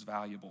what is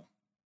valuable.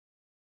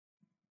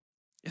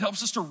 It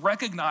helps us to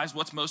recognize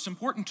what's most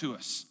important to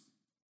us.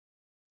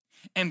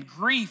 And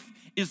grief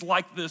is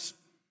like this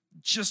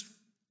just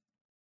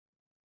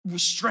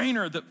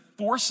restrainer that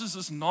forces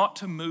us not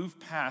to move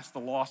past the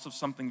loss of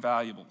something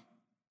valuable.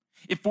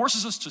 It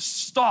forces us to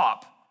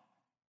stop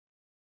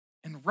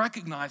and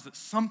recognize that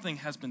something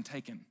has been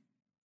taken.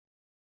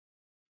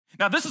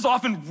 Now, this is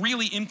often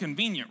really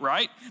inconvenient,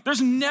 right?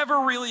 There's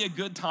never really a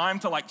good time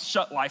to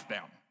shut life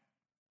down.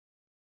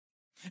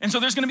 And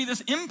so there's gonna be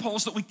this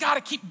impulse that we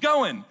gotta keep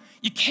going.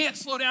 You can't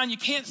slow down, you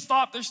can't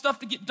stop, there's stuff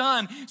to get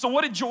done. So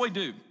what did Joy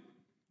do?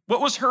 What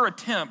was her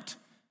attempt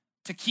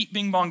to keep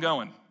Bing Bong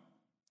going?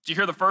 Did you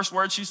hear the first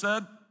word she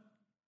said?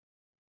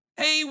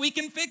 Hey, we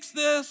can fix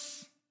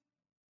this.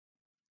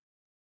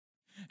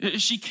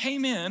 She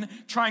came in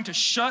trying to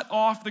shut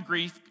off the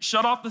grief,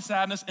 shut off the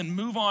sadness, and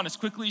move on as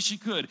quickly as she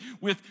could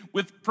with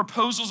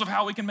proposals of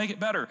how we can make it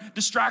better,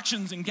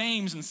 distractions and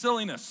games and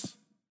silliness.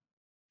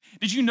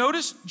 Did you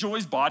notice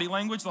Joy's body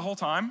language the whole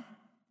time?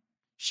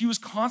 She was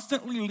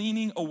constantly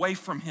leaning away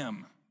from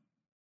him.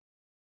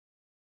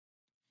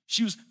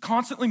 She was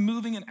constantly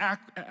moving and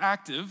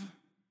active,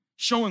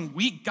 showing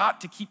we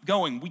got to keep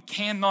going. We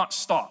cannot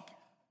stop.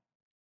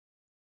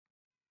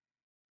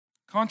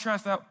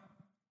 Contrast that.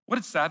 What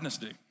did Sadness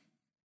do?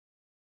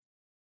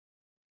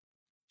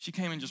 She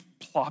came and just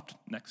plopped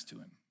next to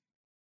him.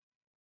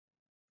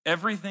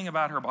 Everything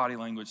about her body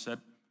language said,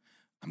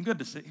 I'm good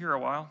to sit here a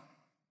while.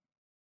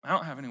 I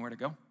don't have anywhere to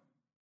go.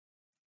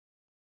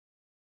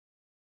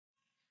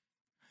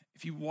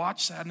 If you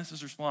watch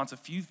Sadness's response, a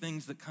few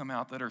things that come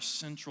out that are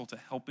central to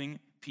helping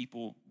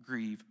people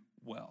grieve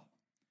well.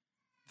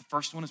 The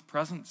first one is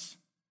presence.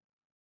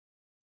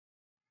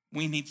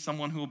 We need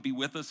someone who will be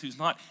with us who's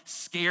not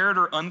scared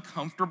or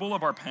uncomfortable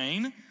of our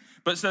pain,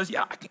 but says,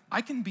 yeah,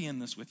 I can be in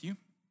this with you.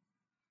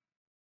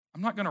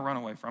 I'm not gonna run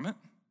away from it.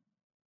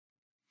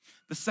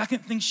 The second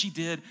thing she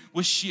did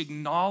was she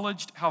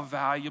acknowledged how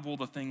valuable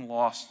the thing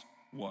lost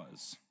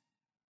was.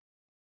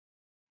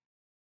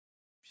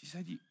 She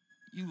said,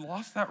 you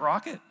lost that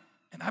rocket,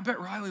 and I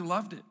bet Riley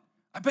loved it.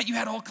 I bet you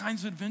had all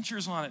kinds of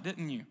adventures on it,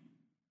 didn't you?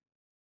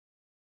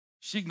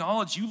 She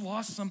acknowledged you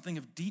lost something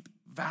of deep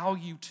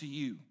value to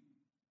you.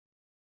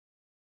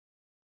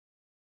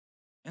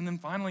 And then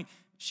finally,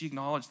 she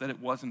acknowledged that it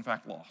was in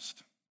fact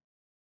lost.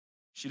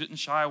 She didn't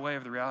shy away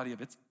of the reality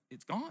of it's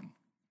gone.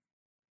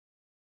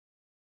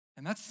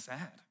 And that's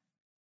sad.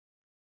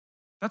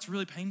 That's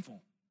really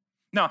painful.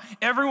 Now,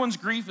 everyone's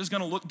grief is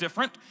gonna look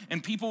different,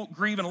 and people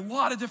grieve in a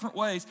lot of different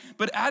ways,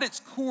 but at its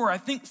core, I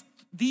think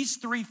these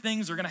three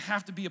things are gonna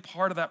have to be a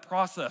part of that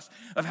process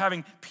of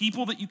having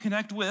people that you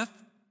connect with,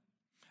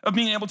 of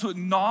being able to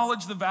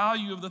acknowledge the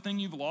value of the thing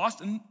you've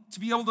lost, and to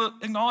be able to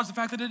acknowledge the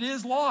fact that it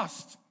is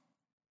lost.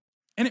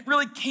 And it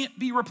really can't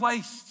be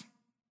replaced.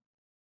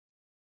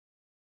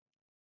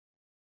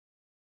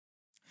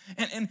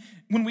 And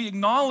when we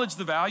acknowledge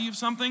the value of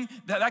something,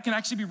 that can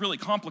actually be really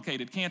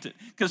complicated, can't it?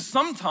 Because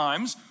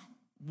sometimes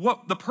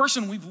what the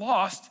person we've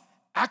lost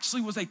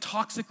actually was a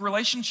toxic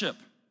relationship.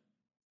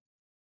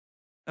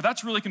 Now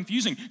that's really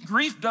confusing.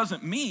 Grief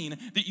doesn't mean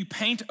that you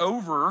paint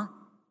over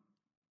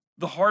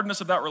the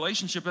hardness of that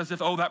relationship as if,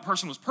 that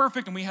person was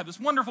perfect and we had this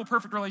wonderful,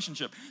 perfect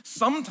relationship.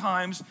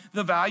 Sometimes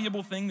the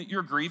valuable thing that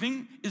you're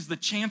grieving is the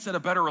chance at a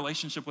better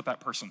relationship with that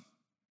person.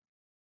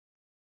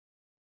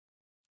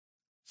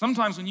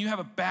 Sometimes when you have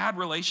a bad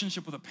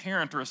relationship with a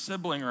parent or a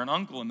sibling or an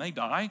uncle and they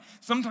die,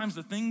 sometimes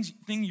the thing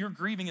you're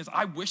grieving is,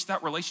 I wish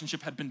that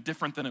relationship had been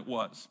different than it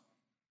was.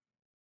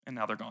 And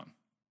now they're gone.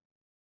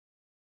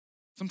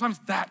 Sometimes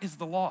that is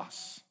the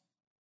loss.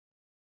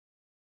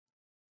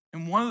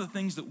 And one of the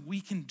things that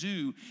we can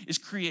do is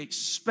create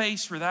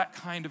space for that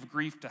kind of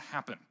grief to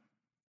happen.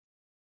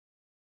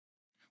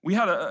 We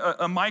had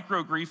a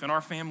micro grief in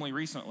our family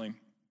recently.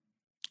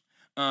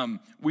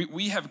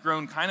 We have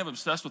grown kind of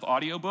obsessed with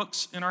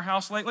audiobooks in our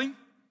house lately.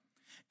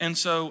 And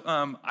so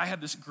I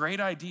had this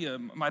great idea.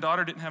 My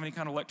daughter didn't have any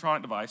kind of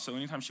electronic device, so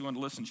anytime she wanted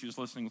to listen, she was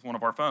listening with one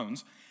of our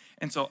phones.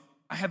 And so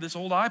I had this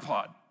old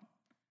iPod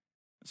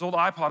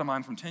of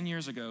mine from 10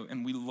 years ago,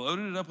 and we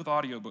loaded it up with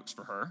audiobooks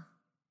for her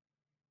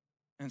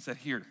and said,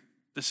 here,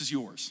 this is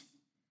yours.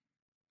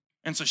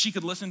 And so she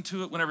could listen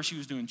to it whenever she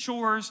was doing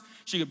chores.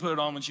 She could put it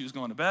on when she was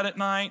going to bed at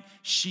night.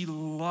 She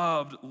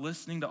loved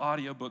listening to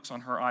audiobooks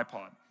on her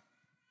iPod.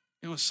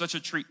 It was such a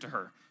treat to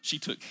her. She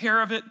took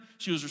care of it.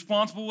 She was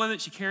responsible with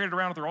it. She carried it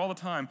around with her all the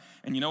time.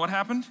 And you know what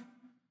happened?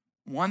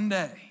 One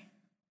day,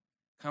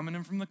 coming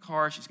in from the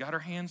car, she's got her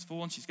hands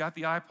full and she's got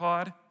the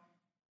iPod,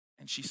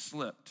 and she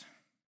slipped.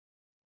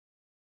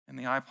 And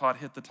the iPod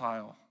hit the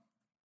tile,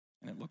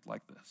 and it looked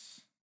like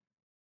this.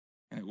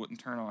 And it wouldn't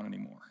turn on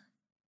anymore.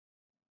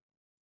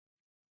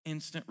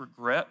 Instant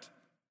regret,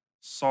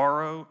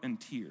 sorrow, and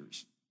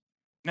tears.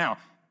 Now,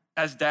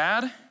 as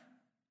dad,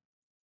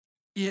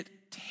 it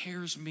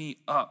tears me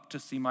up to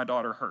see my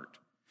daughter hurt.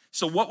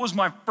 So what was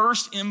my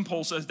first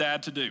impulse as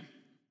dad to do?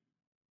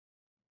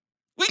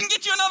 We can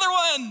get you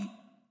another one.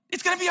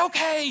 It's gonna be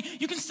okay.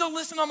 You can still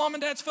listen on mom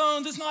and dad's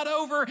phones. It's not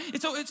over.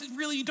 It's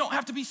really, you don't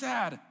have to be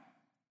sad.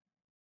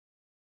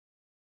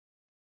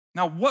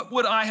 Now, what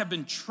would I have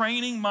been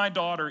training my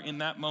daughter in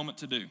that moment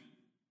to do?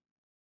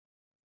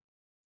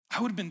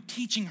 I would have been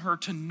teaching her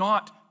to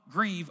not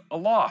grieve a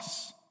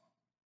loss.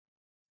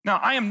 Now,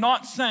 I am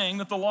not saying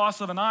that the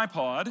loss of an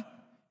iPod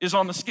is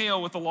on the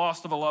scale with the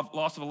loss of a loved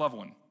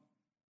one.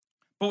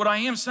 But what I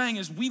am saying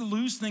is we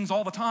lose things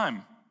all the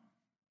time.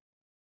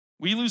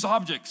 We lose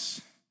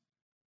objects.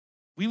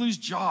 We lose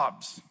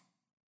jobs.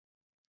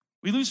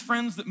 We lose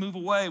friends that move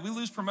away. We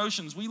lose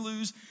promotions. We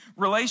lose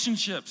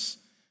relationships.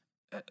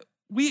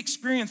 We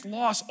experience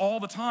loss all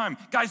the time.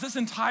 Guys, this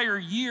entire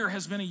year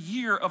has been a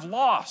year of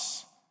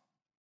loss.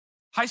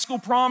 High school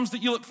proms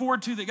that you look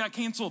forward to that got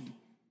canceled.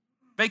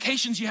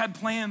 Vacations you had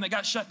planned that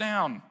got shut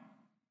down.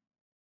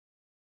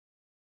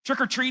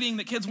 Trick-or-treating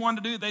that kids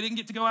wanted to do, they didn't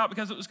get to go out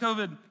because it was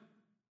COVID.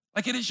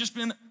 Like, it has just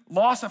been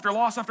loss after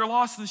loss after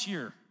loss this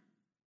year.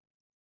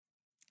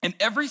 And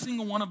every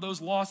single one of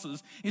those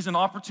losses is an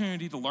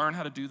opportunity to learn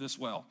how to do this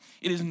well.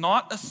 It is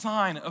not a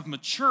sign of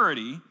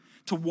maturity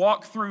to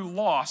walk through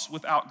loss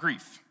without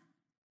grief.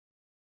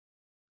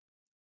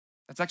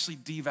 That's actually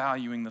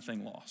devaluing the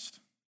thing lost.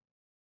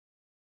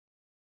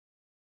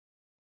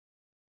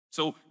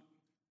 So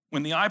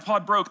when the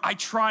iPod broke, I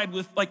tried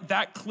with like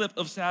that clip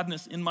of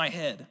sadness in my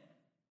head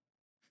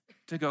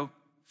to go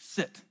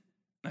sit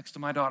next to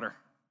my daughter.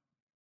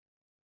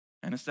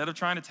 And instead of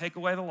trying to take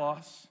away the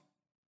loss,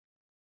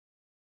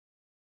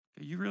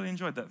 okay, you really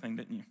enjoyed that thing,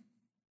 didn't you?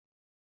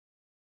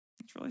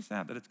 It's really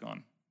sad that it's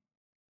gone.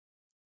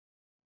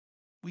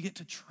 We get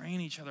to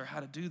train each other how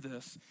to do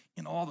this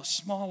in all the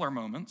smaller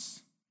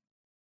moments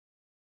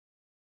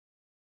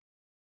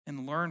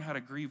and learn how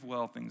to grieve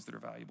well things that are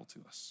valuable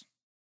to us.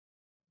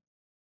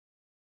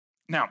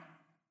 Now,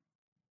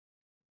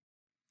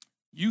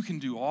 you can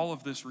do all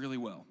of this really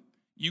well.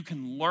 You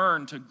can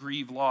learn to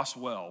grieve loss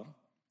well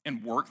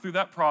and work through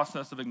that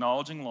process of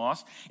acknowledging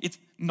loss. It's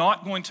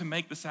not going to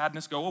make the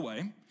sadness go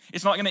away.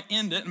 It's not going to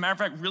end it. As a matter of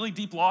fact, really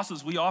deep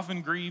losses, we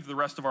often grieve the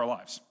rest of our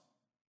lives.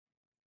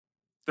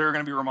 There are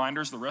going to be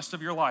reminders the rest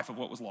of your life of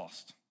what was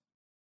lost.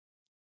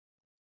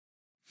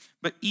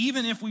 But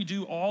even if we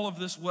do all of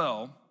this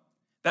well,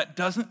 that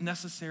doesn't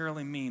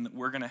necessarily mean that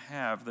we're going to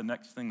have the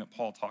next thing that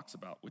Paul talks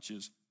about, which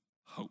is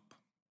hope.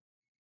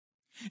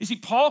 You see,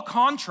 Paul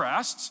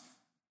contrasts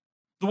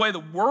the way the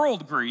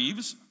world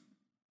grieves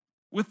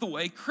with the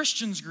way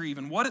Christians grieve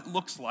and what it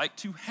looks like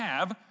to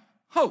have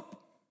hope.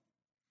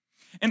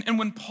 And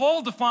when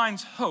Paul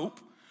defines hope,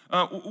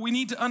 we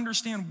need to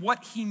understand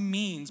what he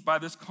means by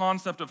this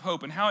concept of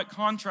hope and how it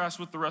contrasts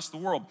with the rest of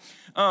the world.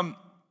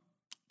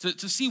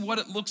 To see what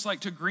it looks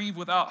like to grieve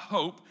without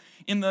hope,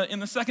 in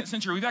the second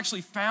century, we've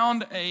actually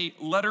found a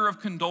letter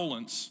of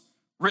condolence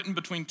written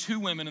between two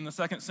women in the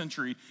second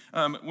century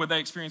where they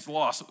experienced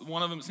loss.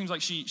 One of them, it seems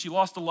like she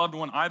lost a loved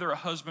one, either a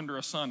husband or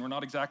a son. We're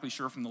not exactly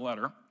sure from the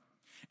letter.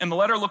 And the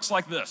letter looks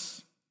like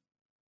this.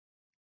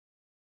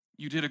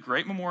 You did a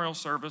great memorial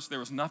service. There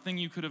was nothing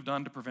you could have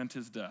done to prevent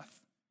his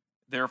death.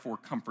 Therefore,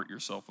 comfort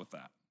yourself with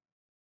that.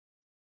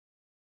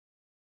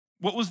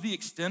 What was the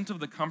extent of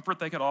the comfort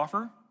they could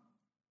offer?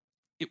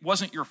 It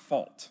wasn't your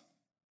fault.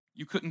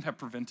 You couldn't have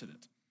prevented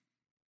it.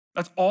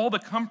 That's all the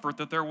comfort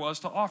that there was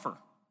to offer.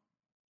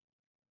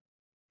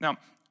 Now,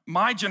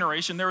 my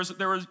generation, there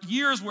was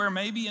years where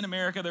maybe in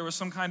America there was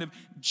some kind of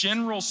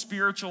general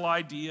spiritual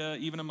idea,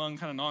 even among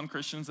kind of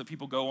non-Christians, that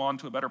people go on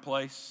to a better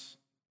place.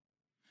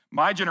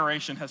 My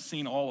generation has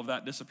seen all of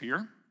that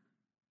disappear.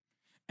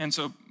 And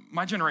so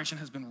my generation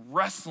has been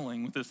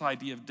wrestling with this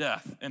idea of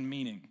death and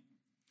meaning.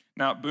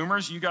 Now,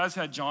 boomers, you guys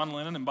had John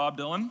Lennon and Bob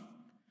Dylan.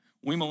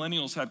 We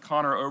millennials had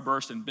Conor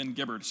Oberst and Ben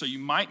Gibbard. So you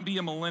might be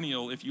a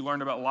millennial if you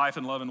learned about Life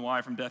and Love and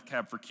Why from Death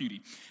Cab for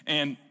Cutie.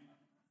 And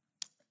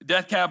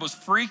Death Cab was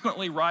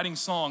frequently writing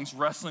songs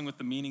wrestling with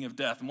the meaning of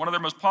death. And one of their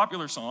most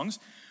popular songs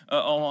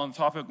on the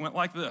topic went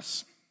like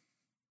this.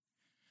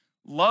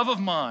 Love of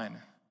mine,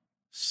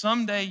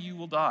 someday you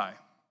will die,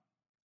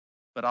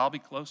 but I'll be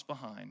close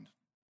behind.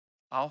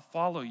 I'll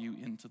follow you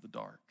into the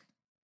dark.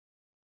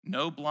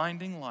 No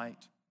blinding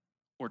light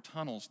or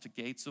tunnels to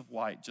gates of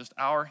white, just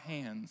our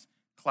hands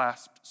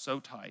clasped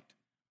so tight,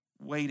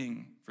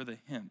 waiting for the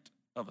hint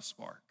of a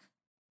spark.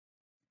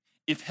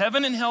 If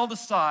heaven and hell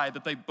decide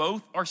that they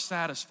both are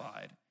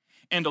satisfied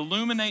and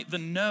illuminate the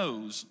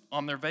no's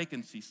on their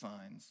vacancy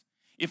signs,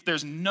 if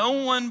there's no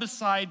one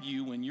beside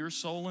you when your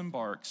soul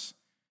embarks,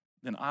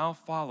 then I'll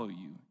follow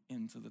you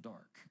into the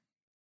dark.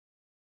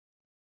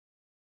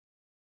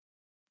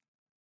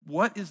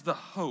 What is the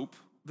hope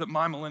that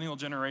my millennial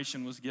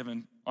generation was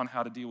given on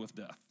how to deal with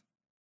death?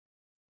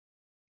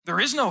 There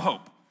is no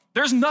hope.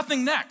 There's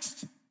nothing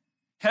next.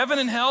 Heaven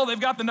and hell, they've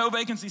got the no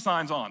vacancy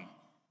signs on.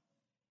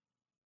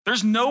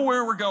 There's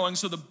nowhere we're going,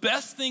 so the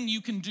best thing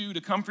you can do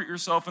to comfort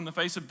yourself in the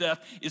face of death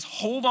is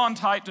hold on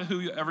tight to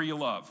whoever you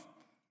love.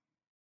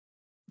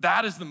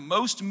 That is the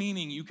most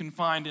meaning you can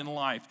find in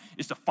life,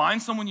 is to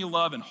find someone you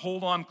love and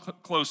hold on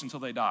close until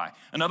they die.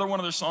 Another one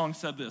of their songs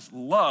said this: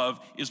 love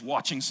is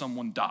watching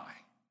someone die.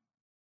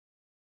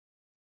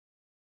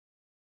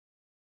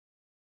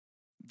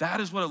 That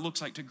is what it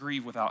looks like to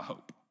grieve without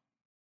hope.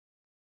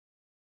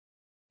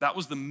 That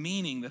was the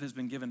meaning that has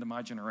been given to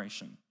my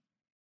generation.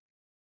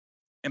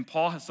 And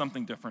Paul has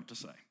something different to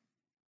say.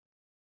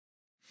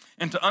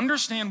 And to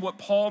understand what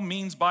Paul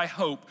means by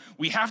hope,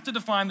 we have to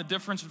define the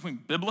difference between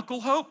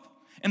biblical hope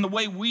and the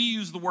way we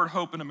use the word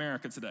hope in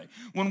America today.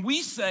 When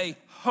we say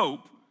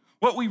hope,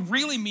 what we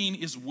really mean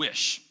is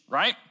wish,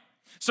 right?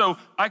 So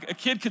a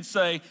kid could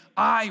say,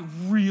 I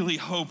really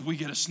hope we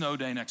get a snow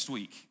day next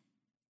week.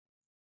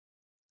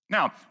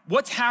 Now,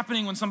 what's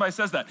happening when somebody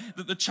says that?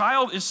 That the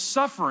child is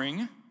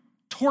suffering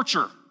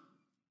torture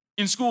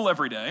in school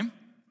every day,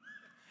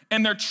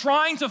 and they're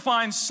trying to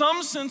find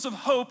some sense of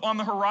hope on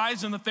the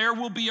horizon that there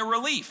will be a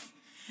relief.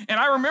 And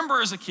I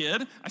remember as a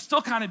kid, I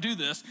still kind of do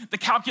this, the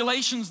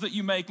calculations that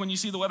you make when you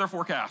see the weather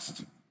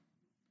forecast,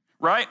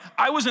 right?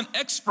 I was an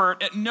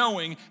expert at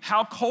knowing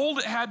how cold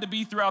it had to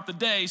be throughout the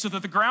day so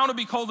that the ground would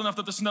be cold enough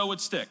that the snow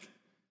would stick.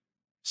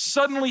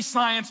 Suddenly,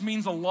 science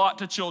means a lot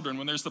to children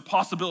when there's the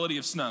possibility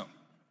of snow.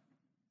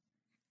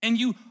 And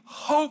you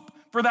hope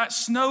for that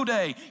snow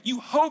day. You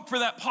hope for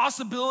that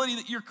possibility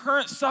that your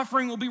current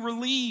suffering will be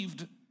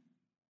relieved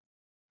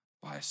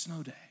by a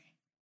snow day.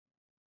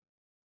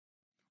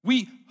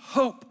 We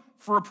hope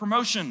for a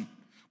promotion.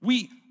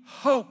 We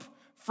hope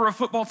for a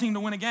football team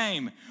to win a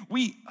game.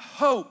 We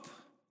hope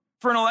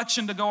for an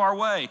election to go our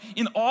way.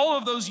 In all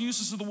of those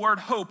uses of the word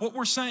hope, what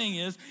we're saying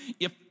is,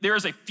 if there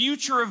is a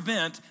future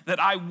event that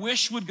I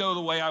wish would go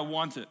the way I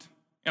want it,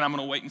 and I'm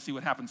gonna wait and see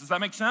what happens. Does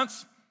that make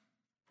sense?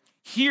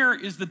 Here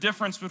is the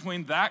difference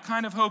between that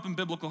kind of hope and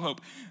biblical hope.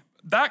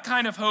 That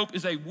kind of hope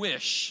is a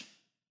wish.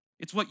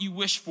 It's what you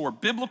wish for.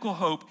 Biblical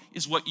hope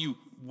is what you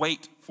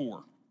wait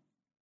for.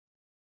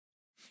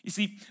 You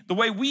see, the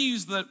way we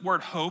use the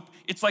word hope,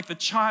 it's like the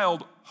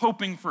child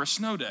hoping for a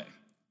snow day.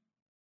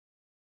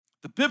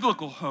 The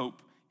biblical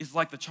hope is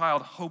like the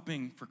child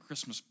hoping for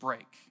Christmas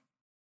break.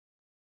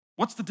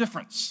 What's the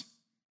difference?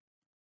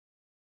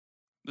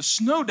 The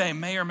snow day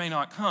may or may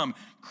not come.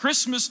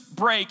 Christmas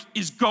break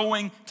is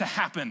going to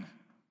happen.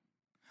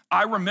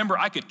 I remember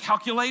I could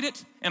calculate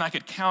it and I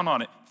could count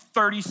on it.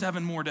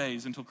 37 more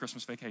days until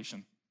Christmas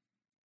vacation.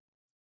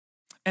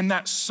 And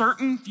that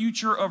certain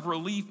future of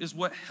relief is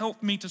what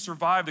helped me to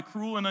survive the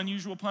cruel and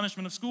unusual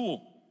punishment of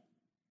school.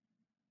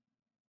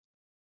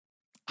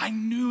 I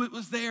knew it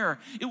was there.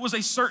 It was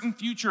a certain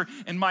future,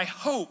 and my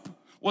hope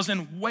was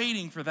in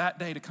waiting for that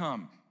day to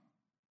come.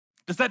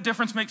 Does that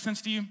difference make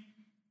sense to you?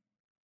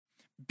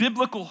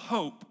 Biblical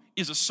hope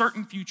is a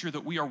certain future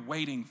that we are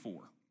waiting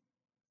for.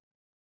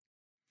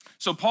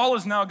 So Paul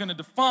is now going to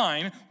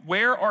define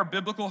where our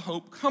biblical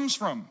hope comes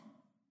from.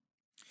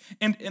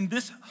 And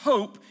this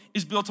hope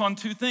is built on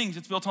two things.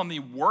 It's built on the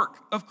work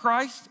of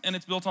Christ, and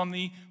it's built on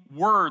the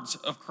words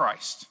of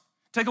Christ.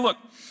 Take a look.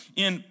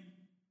 In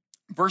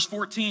verse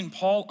 14,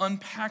 Paul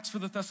unpacks for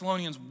the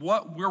Thessalonians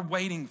what we're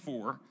waiting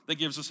for that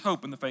gives us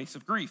hope in the face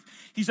of grief.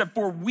 He said,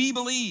 "For we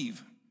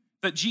believe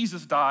that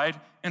Jesus died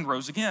and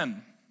rose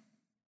again.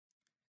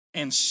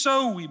 And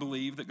so we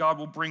believe that God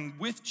will bring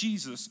with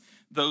Jesus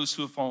those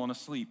who have fallen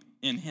asleep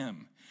in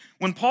him."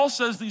 When Paul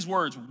says these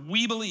words,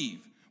 we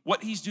believe,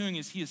 what he's doing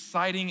is he is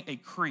citing a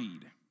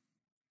creed.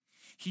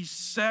 He's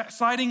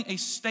citing a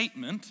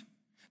statement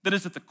that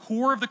is at the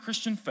core of the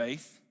Christian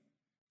faith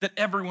that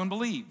everyone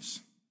believes.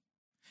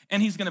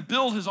 And he's going to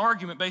build his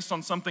argument based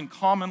on something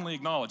commonly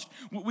acknowledged.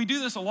 We do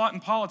this a lot in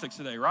politics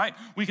today, right?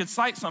 We could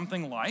cite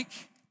something like,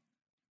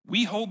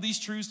 we hold these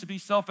truths to be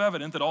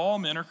self-evident that all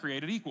men are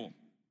created equal.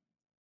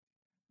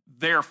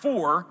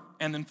 Therefore,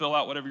 and then fill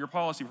out whatever your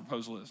policy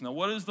proposal is. Now,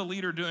 what is the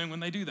leader doing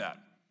when they do that?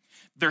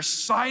 They're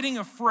citing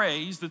a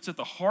phrase that's at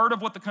the heart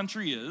of what the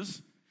country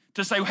is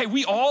to say, hey,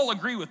 we all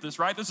agree with this,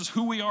 right? This is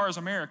who we are as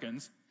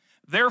Americans.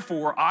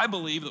 Therefore, I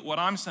believe that what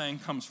I'm saying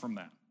comes from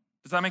that.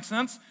 Does that make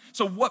sense?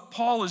 So what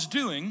Paul is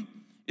doing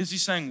is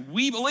he's saying,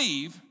 we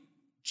believe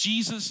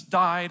Jesus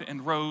died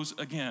and rose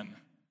again.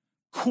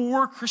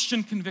 Core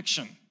Christian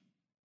conviction.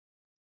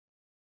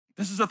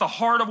 This is at the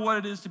heart of what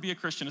it is to be a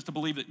Christian, is to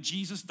believe that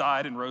Jesus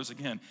died and rose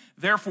again.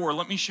 Therefore,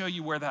 let me show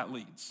you where that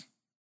leads.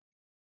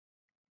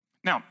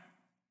 Now,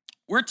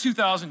 we're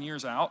 2,000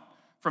 years out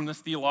from this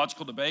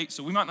theological debate,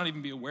 so we might not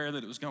even be aware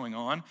that it was going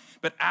on.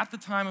 But at the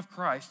time of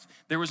Christ,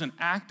 there was an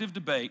active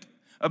debate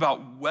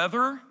about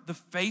whether the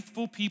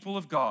faithful people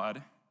of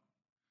God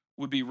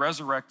would be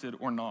resurrected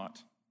or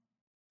not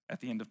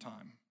at the end of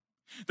time.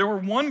 There were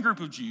one group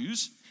of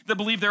Jews that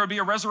believed there would be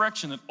a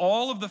resurrection, that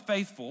all of the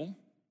faithful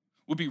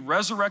would be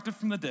resurrected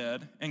from the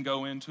dead and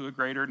go into a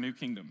greater new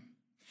kingdom.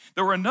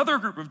 There were another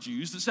group of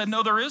Jews that said,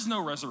 no, there is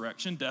no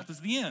resurrection, death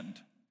is the end.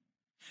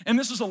 And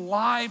this was a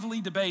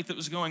lively debate that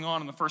was going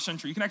on in the first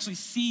century. You can actually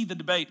see the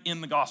debate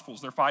in the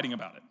Gospels. They're fighting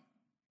about it.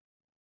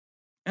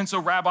 And so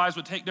rabbis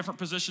would take different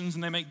positions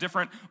and they make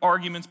different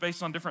arguments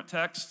based on different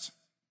texts.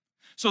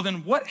 So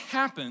then what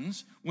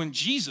happens when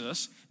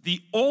Jesus,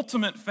 the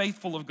ultimate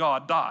faithful of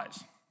God,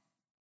 dies?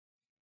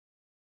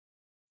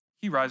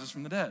 He rises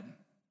from the dead.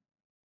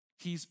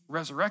 He's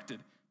resurrected.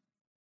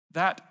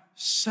 That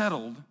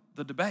settled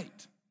the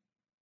debate.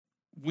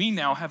 We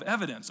now have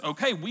evidence.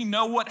 Okay, we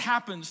know what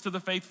happens to the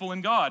faithful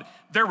in God.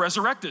 They're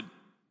resurrected.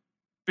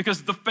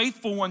 Because the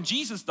faithful one,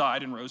 Jesus,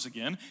 died and rose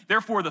again.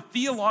 Therefore, the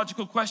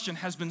theological question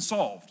has been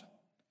solved.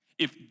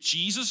 If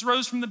Jesus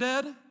rose from the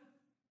dead,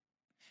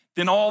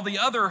 then all the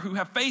other who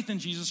have faith in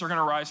Jesus are going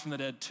to rise from the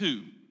dead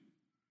too.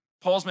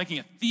 Paul's making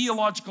a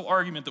theological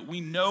argument that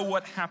we know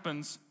what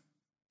happens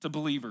to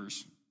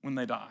believers when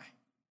they die.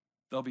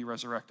 They'll be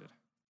resurrected.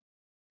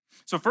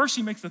 So first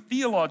he makes the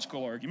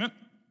theological argument.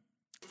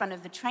 In front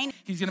of the train.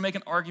 He's going to make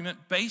an argument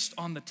based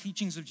on the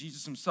teachings of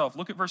Jesus himself.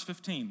 Look at verse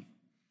 15.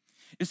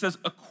 It says,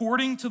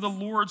 according to the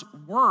Lord's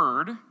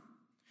word,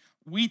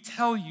 we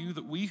tell you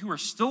that we who are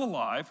still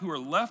alive, who are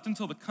left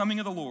until the coming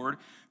of the Lord,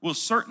 will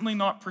certainly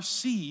not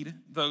precede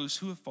those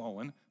who have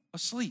fallen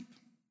asleep.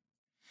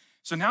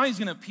 So now he's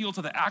going to appeal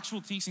to the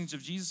actual teachings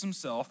of Jesus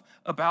himself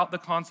about the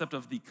concept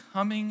of the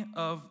coming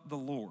of the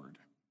Lord.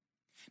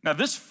 Now,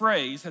 this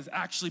phrase has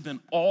actually been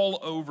all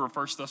over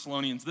 1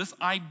 Thessalonians, this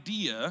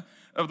idea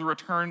of the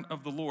return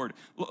of the Lord.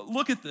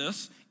 Look at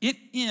this. It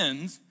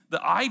ends,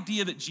 the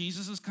idea that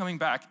Jesus is coming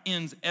back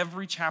ends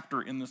every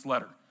chapter in this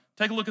letter.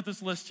 Take a look at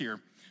this list here.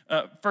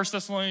 1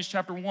 Thessalonians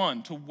chapter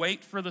 1, to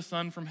wait for the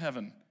Son from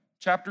heaven.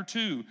 Chapter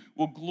 2,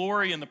 will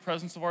glory in the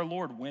presence of our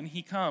Lord when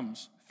he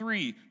comes.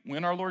 3,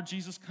 when our Lord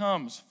Jesus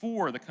comes.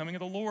 4, the coming of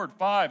the Lord.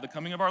 5, the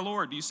coming of our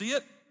Lord. Do you see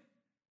it?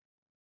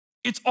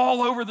 It's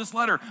all over this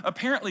letter.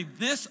 Apparently,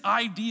 this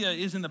idea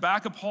is in the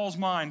back of Paul's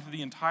mind for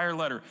the entire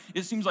letter.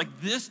 It seems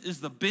like this is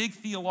the big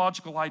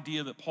theological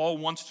idea that Paul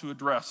wants to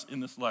address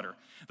in this letter.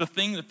 The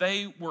thing that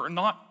they were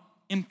not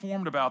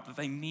informed about, that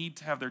they need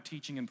to have their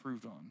teaching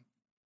improved on.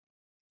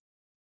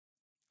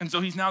 And so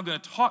he's now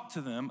going to talk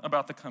to them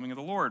about the coming of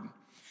the Lord.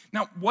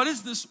 Now, what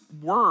is this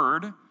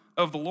word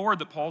of the Lord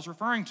that Paul's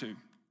referring to?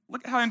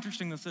 Look at how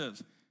interesting this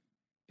is.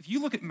 If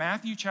you look at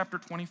Matthew chapter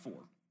 24,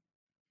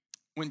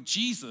 when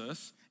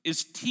Jesus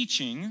is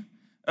teaching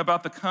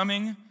about the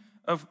coming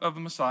of the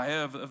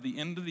Messiah, of the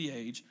end of the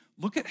age,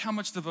 look at how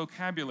much the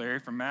vocabulary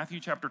from Matthew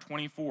chapter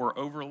 24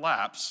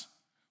 overlaps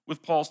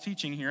with Paul's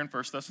teaching here in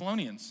 1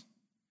 Thessalonians.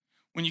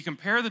 When you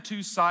compare the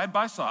two side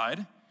by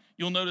side,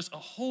 you'll notice a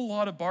whole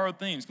lot of borrowed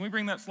themes. Can we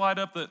bring that slide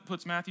up that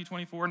puts Matthew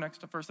 24 next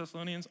to 1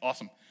 Thessalonians?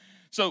 Awesome.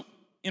 So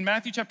in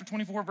Matthew chapter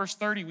 24, verse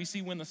 30, we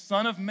see when the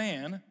Son of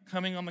Man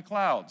coming on the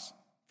clouds.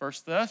 1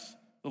 Thess,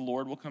 the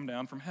Lord will come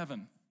down from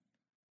heaven.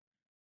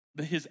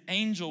 His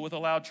angel with a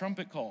loud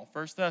trumpet call.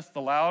 1 Thess, the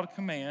loud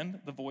command,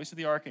 the voice of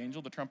the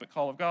archangel, the trumpet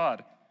call of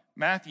God.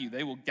 Matthew,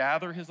 they will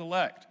gather his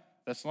elect.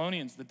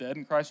 Thessalonians, the dead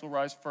in Christ will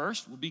rise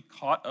first, will be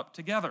caught up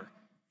together.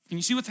 Can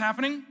you see what's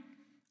happening?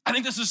 I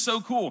think this is so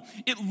cool.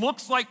 It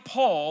looks like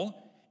Paul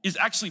is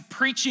actually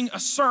preaching a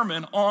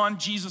sermon on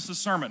Jesus'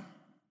 sermon.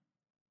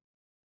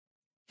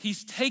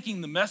 He's taking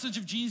the message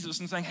of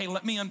Jesus and saying, hey,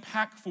 let me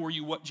unpack for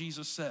you what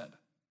Jesus said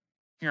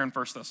here in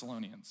 1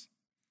 Thessalonians.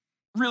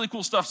 Really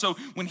cool stuff. So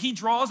when he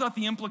draws out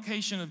the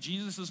implication of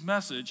Jesus'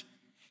 message,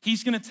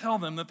 he's going to tell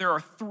them that there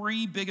are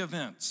 3 big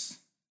events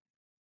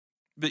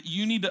that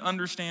you need to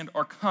understand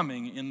are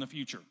coming in the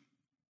future.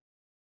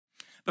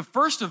 The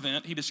first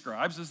event he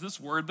describes is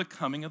this word, the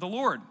coming of the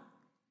Lord.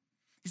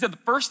 He said the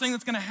first thing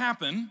that's going to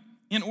happen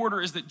in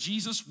order is that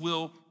Jesus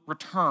will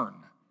return.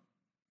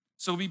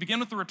 So we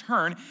begin with the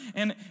return,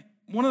 and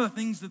one of the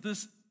things that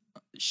this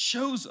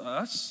shows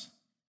us,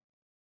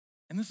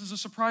 and this is a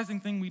surprising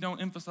thing we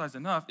don't emphasize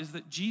enough, is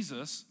that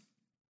Jesus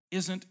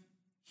isn't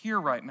here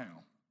right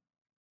now.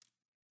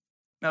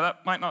 Now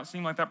that might not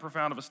seem like that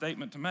profound of a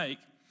statement to make,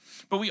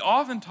 but we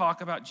often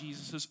talk about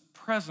Jesus'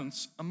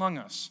 presence among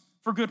us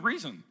for good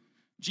reason.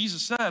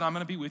 Jesus said, I'm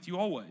going to be with you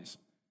always.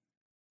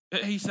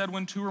 He said,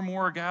 when 2 or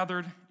more are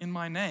gathered in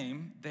my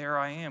name, there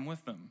I am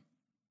with them.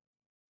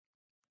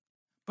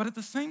 But at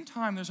the same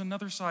time, there's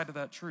another side to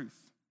that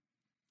truth.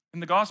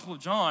 In the Gospel of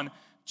John,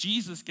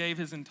 Jesus gave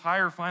his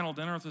entire final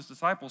dinner with his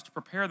disciples to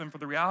prepare them for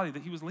the reality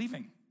that he was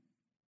leaving.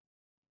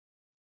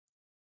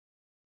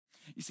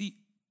 You see,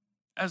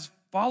 as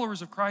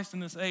followers of Christ in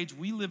this age,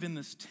 we live in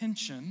this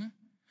tension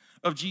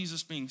of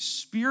Jesus being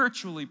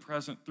spiritually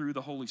present through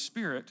the Holy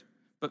Spirit,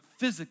 but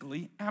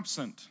physically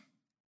absent.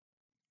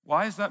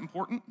 Why is that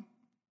important?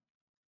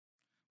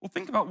 Well,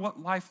 think about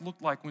what life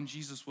looked like when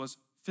Jesus was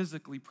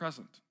physically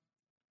present.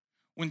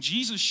 When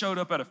Jesus showed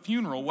up at a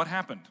funeral, what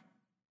happened?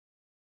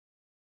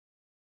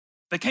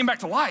 They came back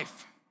to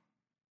life.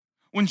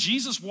 When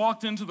Jesus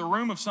walked into the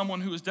room of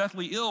someone who was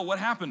deathly ill, what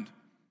happened?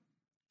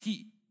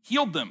 He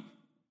healed them.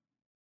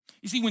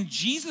 You see, when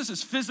Jesus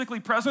is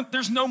physically present,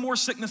 there's no more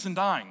sickness and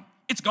dying.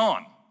 It's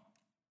gone.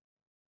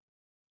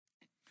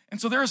 And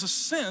so there is a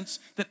sense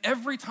that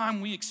every time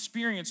we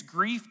experience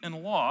grief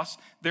and loss,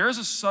 there is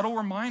a subtle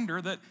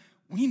reminder that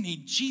we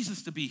need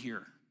Jesus to be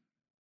here.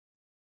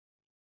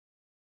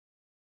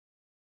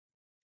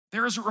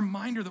 There is a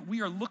reminder that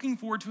we are looking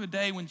forward to a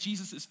day when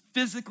Jesus is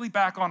physically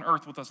back on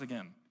earth with us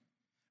again.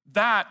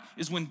 That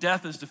is when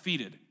death is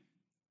defeated.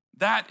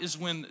 That is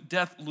when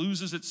death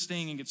loses its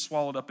sting and gets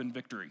swallowed up in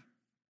victory,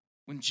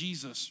 when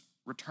Jesus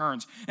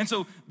returns. And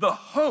so the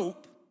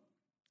hope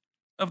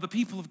of the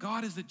people of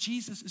God is that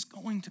Jesus is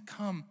going to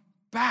come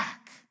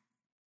back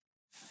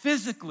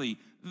physically,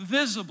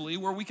 visibly,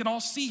 where we can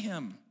all see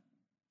him.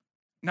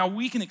 Now,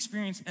 we can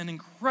experience an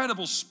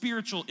incredible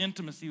spiritual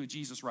intimacy with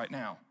Jesus right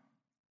now,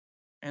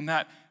 and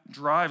that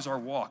drives our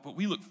walk, but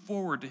we look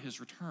forward to his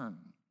return.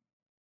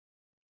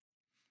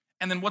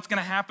 And then what's going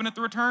to happen at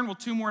the return? Well,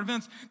 two more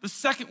events. The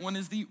second one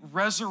is the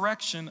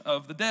resurrection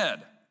of the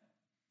dead.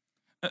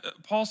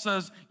 Paul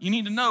says, you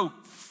need to know,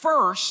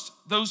 first,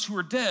 those who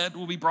are dead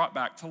will be brought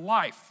back to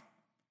life.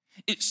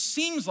 It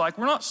seems like,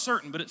 we're not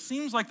certain, but it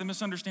seems like the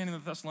misunderstanding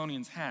that the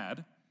Thessalonians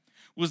had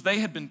was they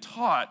had been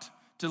taught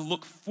to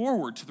look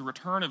forward to the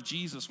return of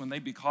Jesus when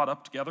they'd be caught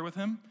up together with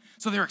him.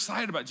 So they're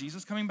excited about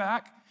Jesus coming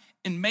back,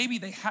 and maybe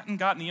they hadn't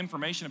gotten the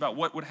information about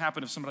what would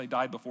happen if somebody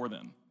died before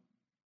then.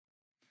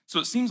 So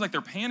it seems like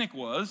their panic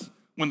was,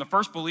 when the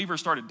first believers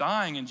started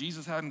dying and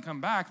Jesus hadn't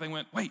come back, they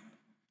went, wait,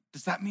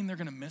 does that mean they're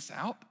going to miss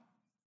out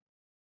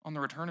on the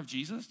return of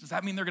Jesus? Does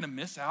that mean they're going to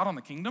miss out on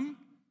the kingdom?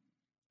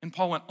 And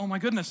Paul went, oh my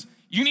goodness,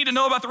 you need to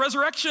know about the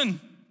resurrection.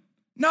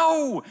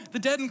 No, the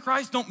dead in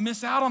Christ don't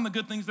miss out on the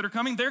good things that are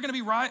coming. They're going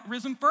to be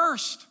risen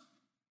first.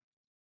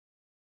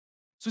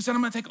 So he said,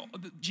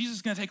 Jesus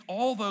is going to take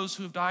all those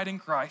who have died in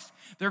Christ.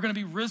 They're going to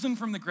be risen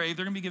from the grave.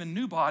 They're going to be given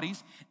new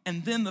bodies.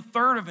 And then the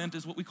third event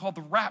is what we call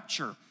the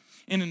rapture.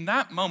 And in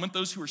that moment,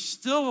 those who are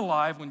still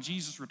alive when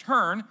Jesus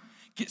returns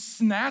get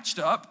snatched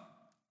up,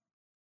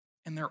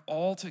 and they're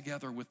all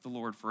together with the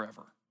Lord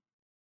forever.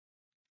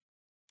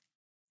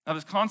 Now,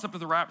 this concept of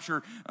the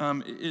rapture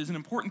is an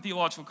important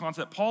theological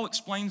concept. Paul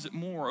explains it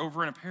more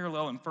over in a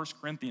parallel in 1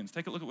 Corinthians.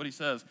 Take a look at what he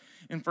says.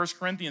 In 1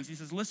 Corinthians, he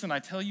says, listen, I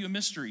tell you a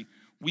mystery.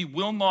 We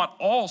will not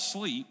all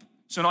sleep,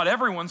 so not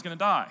everyone's going to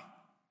die.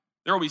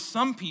 There will be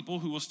some people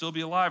who will still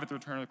be alive at the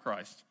return of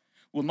Christ.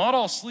 We'll not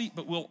all sleep,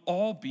 but we'll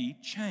all be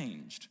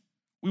changed.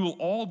 We will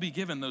all be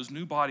given those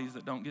new bodies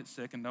that don't get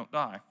sick and don't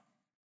die.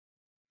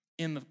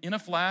 In a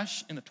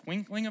flash, in the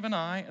twinkling of an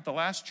eye, at the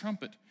last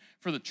trumpet.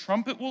 For the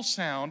trumpet will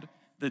sound,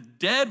 the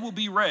dead will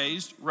be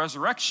raised,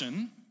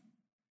 resurrection,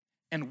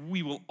 and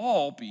we will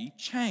all be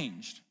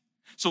changed.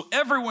 So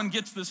everyone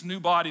gets this new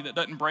body that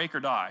doesn't break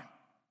or die.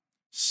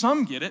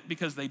 Some get it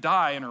because they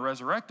die and are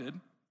resurrected.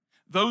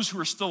 Those who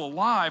are still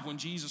alive when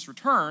Jesus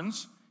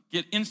returns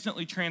get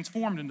instantly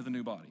transformed into the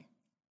new body.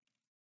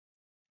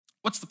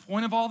 What's the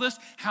point of all this?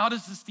 How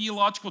does this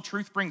theological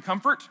truth bring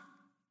comfort?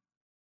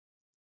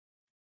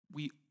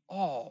 We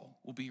all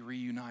will be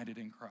reunited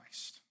in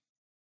Christ.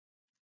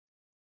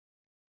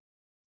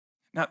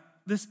 Now,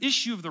 this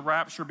issue of the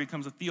rapture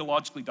becomes a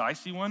theologically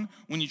dicey one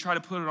when you try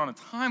to put it on a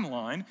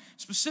timeline,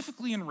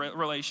 specifically in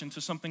relation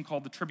to something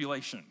called the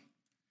tribulation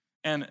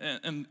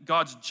and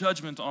God's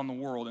judgment on the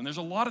world. And there's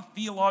a lot of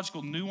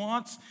theological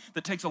nuance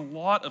that takes a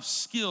lot of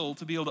skill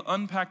to be able to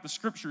unpack the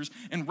scriptures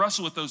and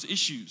wrestle with those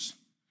issues,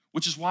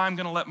 which is why I'm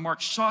going to let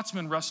Mark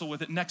Schatzman wrestle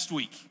with it next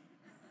week.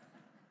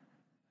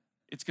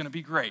 It's going to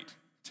be great.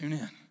 Tune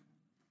in.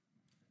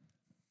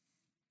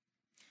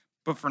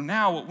 But for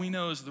now, what we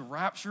know is the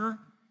rapture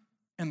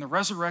and the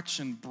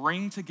resurrection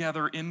bring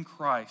together in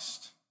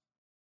Christ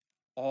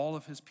all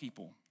of his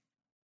people.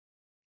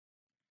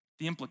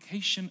 The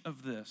implication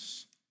of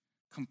this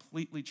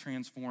completely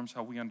transforms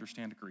how we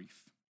understand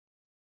grief.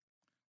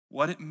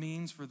 What it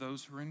means for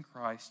those who are in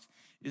Christ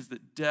is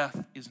that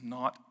death is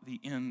not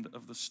the end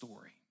of the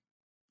story.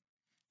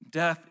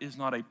 Death is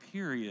not a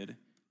period,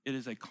 it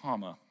is a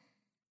comma.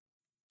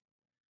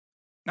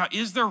 Now,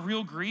 is there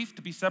real grief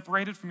to be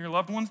separated from your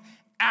loved ones?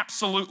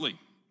 Absolutely.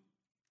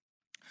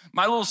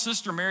 My little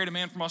sister married a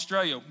man from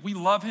Australia. We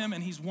love him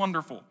and he's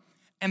wonderful.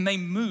 And they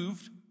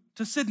moved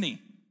to Sydney.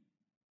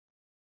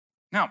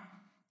 Now,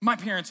 my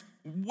parents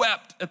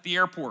wept at the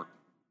airport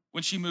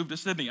when she moved to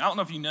Sydney. I don't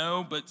know if you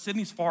know, but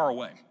Sydney's far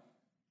away.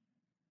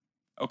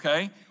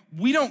 Okay?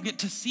 We don't get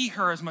to see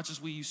her as much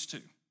as we used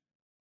to.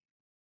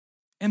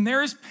 And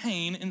there is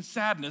pain and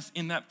sadness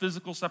in that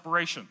physical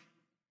separation.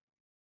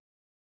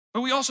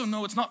 But we also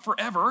know it's not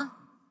forever.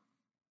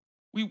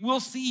 We will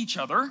see each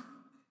other,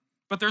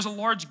 but there's a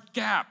large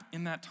gap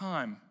in that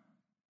time.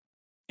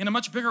 In a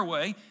much bigger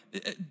way,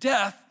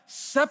 death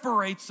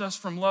separates us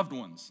from loved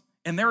ones.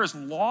 And there is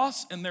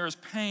loss, and there is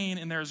pain,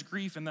 and there is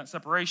grief in that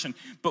separation.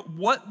 But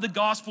what the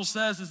gospel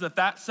says is that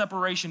that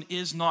separation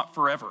is not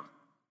forever.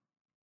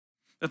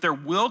 That there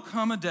will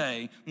come a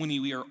day when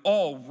we are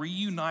all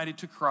reunited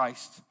to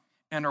Christ,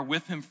 and are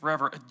with him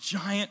forever, a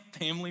giant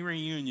family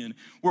reunion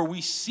where we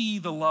see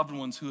the loved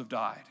ones who have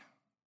died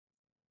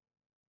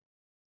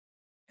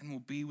and will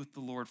be with the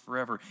Lord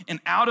forever. And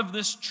out of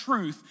this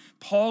truth,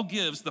 Paul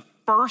gives the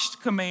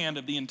first command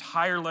of the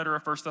entire letter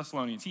of 1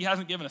 Thessalonians. He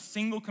hasn't given a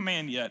single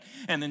command yet.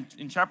 And then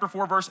in chapter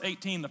 4, verse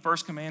 18, the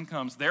first command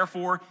comes,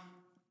 therefore,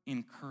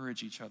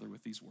 encourage each other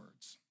with these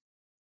words.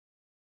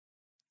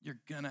 You're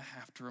gonna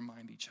have to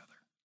remind each other.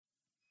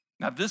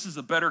 Now, this is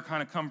a better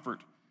kind of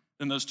comfort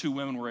than those two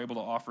women were able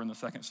to offer in the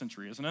 2nd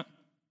century, isn't it?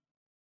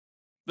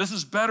 This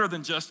is better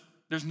than just,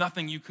 there's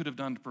nothing you could have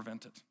done to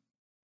prevent it.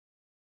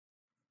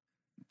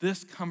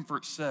 This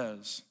comfort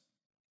says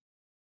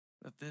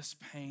that this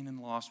pain and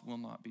loss will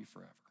not be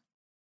forever.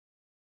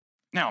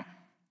 Now,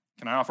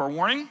 can I offer a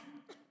warning?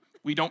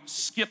 We don't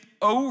skip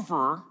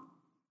over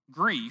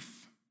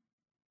grief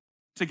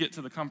to get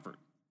to the comfort.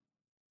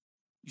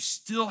 You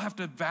still have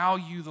to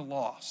value the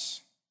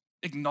loss,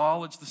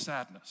 acknowledge the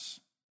sadness.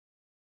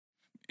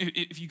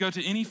 If you go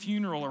to any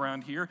funeral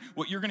around here,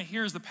 what you're going to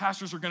hear is the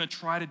pastors are going to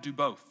try to do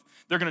both.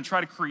 They're going to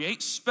try to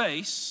create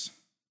space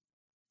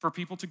for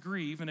people to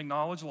grieve and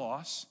acknowledge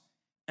loss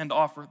and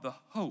offer the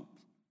hope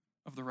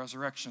of the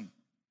resurrection.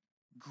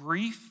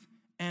 Grief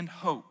and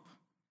hope,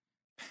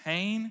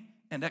 pain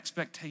and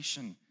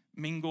expectation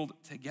mingled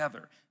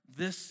together.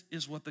 This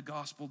is what the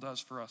gospel does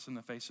for us in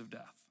the face of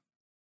death.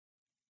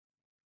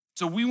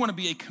 So we want to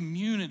be a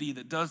community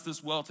that does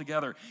this well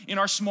together. In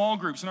our small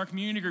groups, in our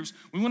community groups,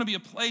 we want to be a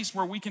place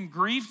where we can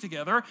grieve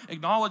together,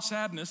 acknowledge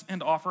sadness,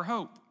 and offer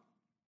hope.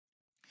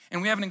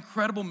 And we have an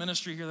incredible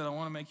ministry here that I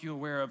want to make you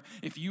aware of.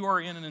 If you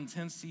are in an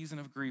intense season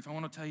of grief, I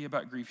want to tell you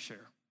about Grief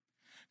Share.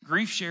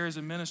 Grief Share is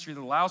a ministry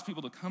that allows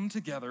people to come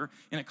together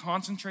in a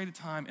concentrated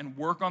time and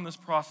work on this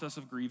process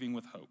of grieving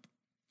with hope.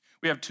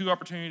 We have 2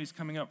 opportunities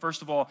coming up.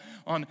 First of all,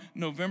 on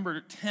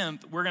November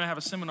 10th, we're going to have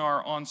a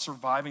seminar on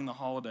surviving the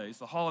holidays.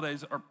 The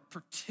holidays are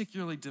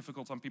particularly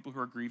difficult on people who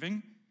are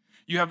grieving.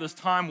 You have this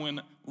time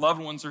when loved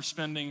ones are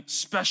spending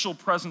special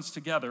presents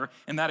together,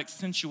 and that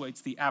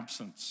accentuates the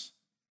absence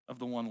of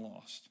the one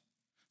lost.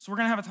 So we're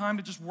going to have a time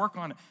to just work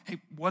on it. Hey,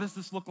 what does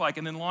this look like?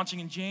 And then launching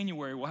in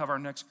January, we'll have our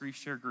next Grief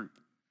Share group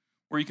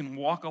where you can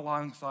walk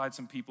alongside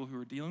some people who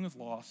are dealing with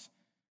loss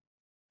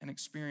and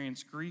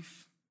experience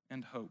grief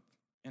and hope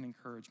and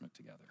encouragement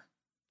together.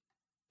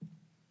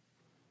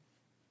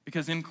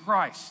 Because in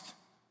Christ,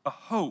 a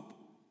hope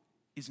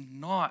is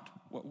not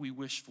what we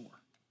wish for,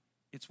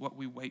 it's what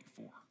we wait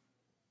for.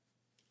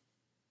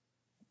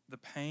 The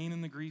pain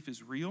and the grief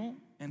is real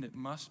and it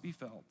must be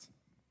felt,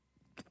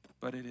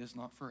 but it is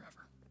not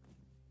forever.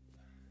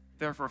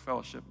 Therefore,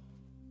 fellowship,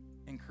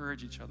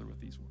 encourage each other with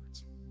these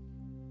words.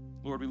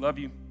 Lord, we love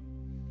you.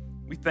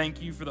 We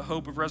thank you for the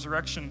hope of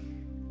resurrection.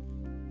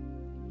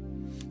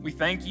 We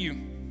thank you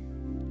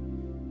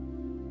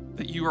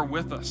that you are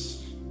with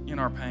us in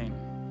our pain.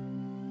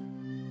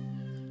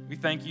 We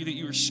thank you that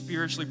you are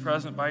spiritually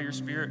present by your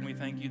Spirit, and we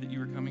thank you that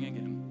you are coming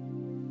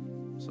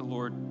again. So,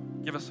 Lord,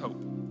 give us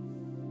hope.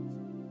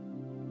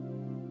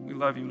 We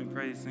love you and we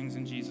pray these things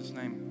in Jesus'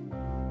 name.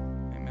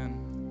 Amen.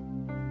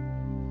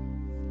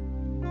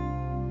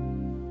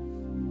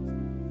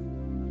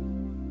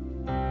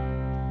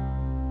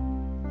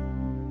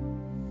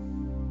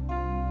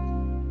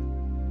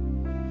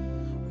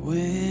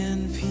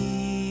 When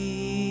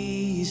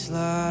peace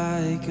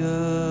like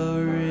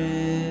a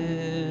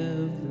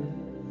river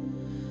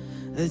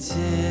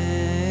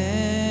attendeth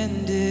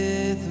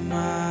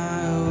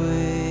my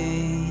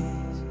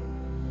ways,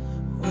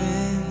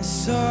 when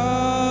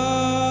sorrows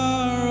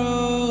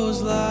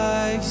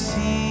like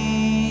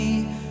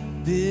sea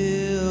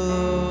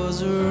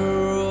billows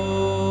roll,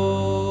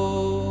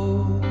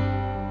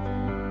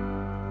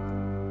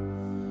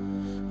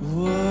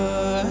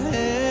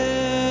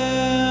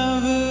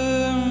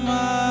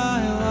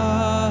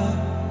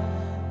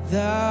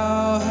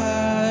 thou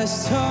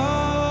hast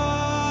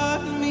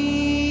taught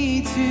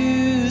me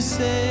to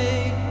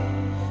say,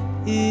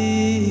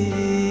 it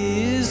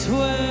is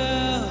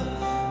well,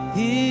 it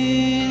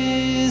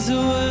is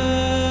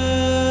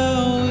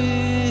well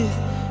with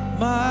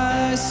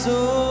my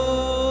soul.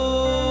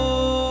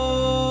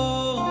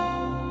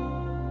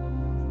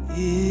 It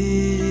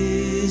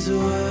is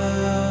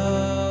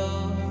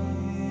well,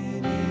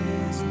 it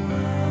is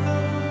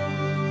well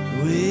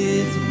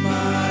with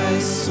my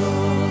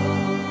soul.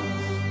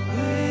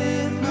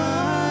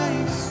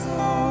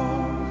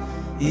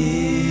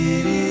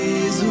 It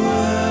is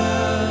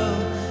well,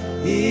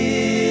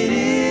 it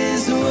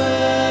is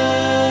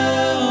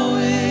well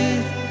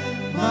with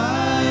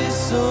my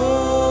soul.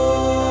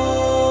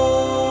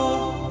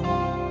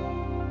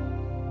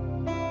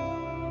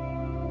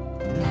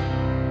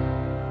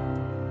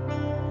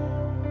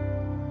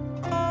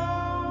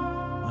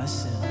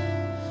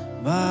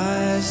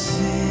 My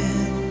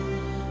sin,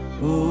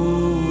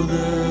 oh,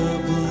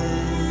 the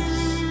bliss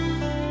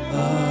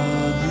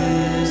of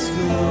this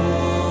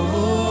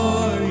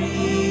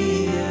glorious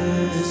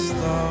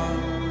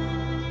thought.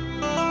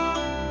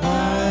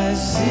 My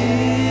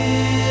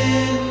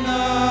sin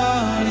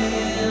not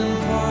in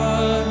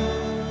part,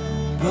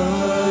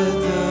 but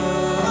the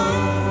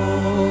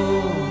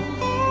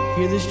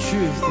this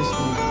truth this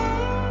morning.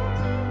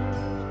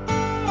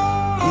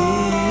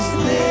 Is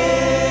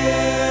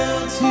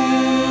nailed to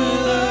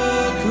the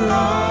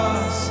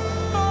cross,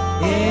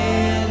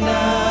 and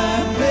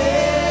I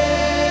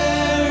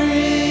bear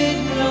it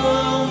no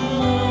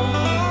more.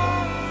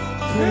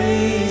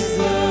 Praise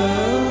the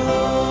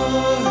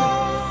Lord,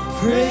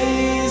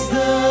 praise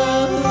the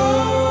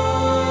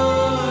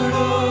Lord,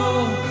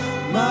 oh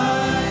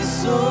my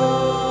soul.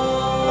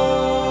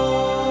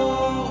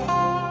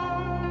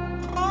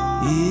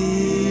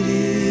 It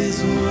is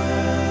well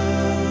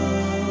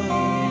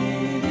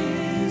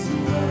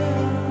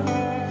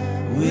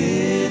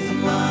with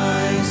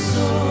my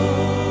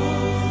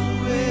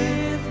soul,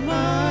 with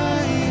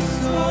my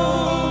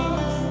soul.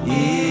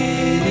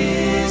 It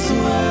is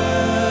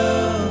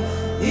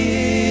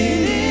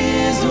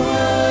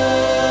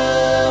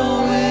well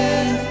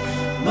with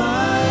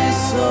my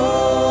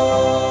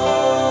soul.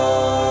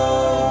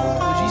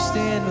 Would you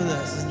stand with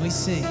us as we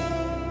sing?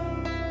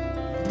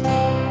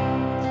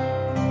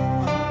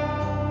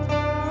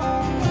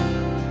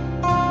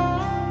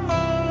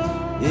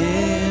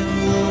 And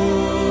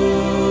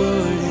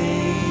Lord,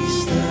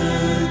 haste the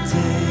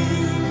day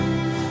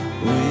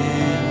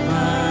when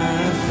my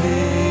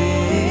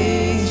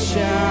faith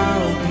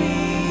shall be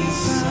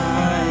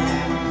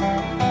silent.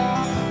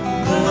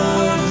 The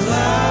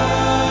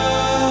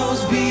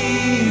clouds be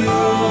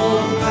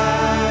rolled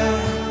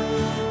back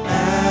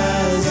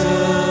as a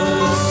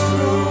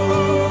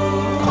scroll,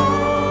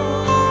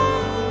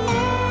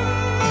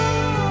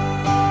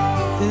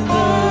 and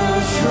the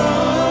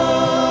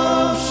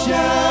trump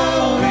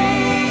shall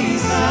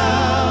resound,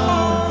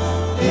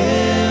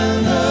 and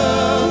the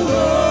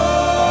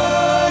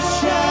Lord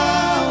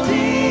shall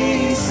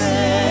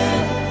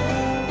descend.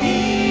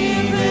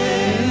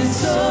 Even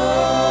so,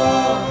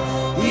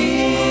 it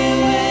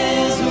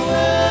is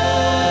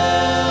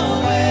well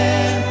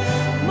with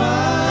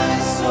my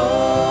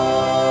soul.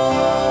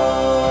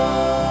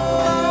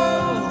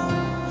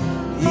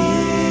 It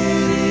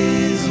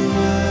is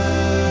well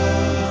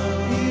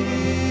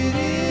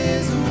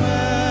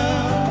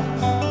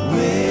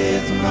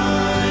with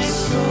my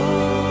soul,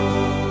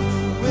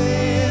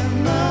 with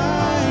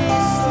my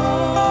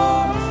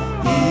soul.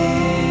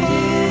 It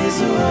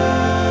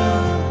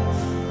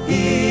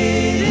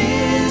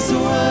is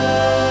well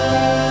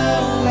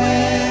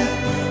with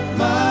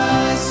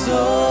my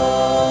soul.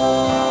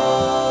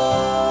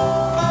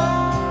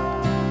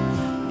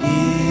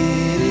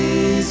 It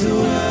is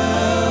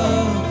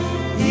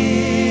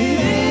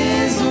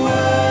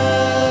well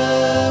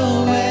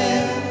with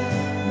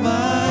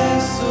my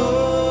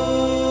soul.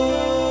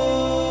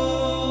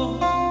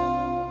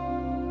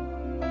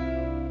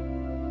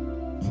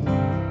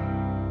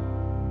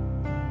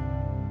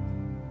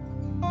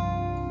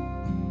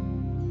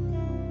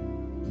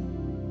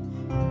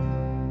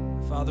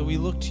 Father, we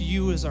look to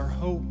you as our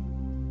hope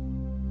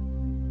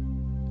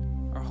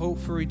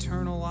for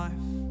eternal life,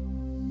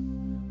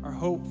 our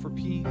hope for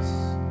peace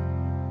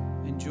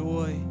and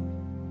joy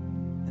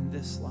in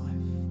this life.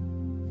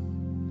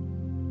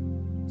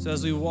 So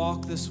as we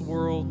walk this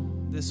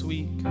world this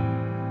week,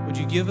 would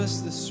you give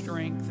us the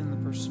strength and the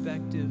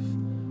perspective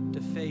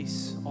to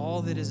face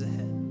all that is ahead?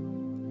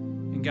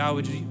 And God,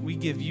 would we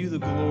give you the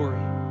glory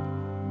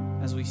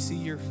as we see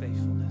your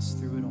faithfulness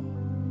through it all.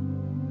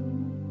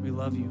 We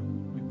love you.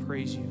 We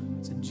praise you.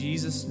 It's in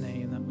Jesus' name.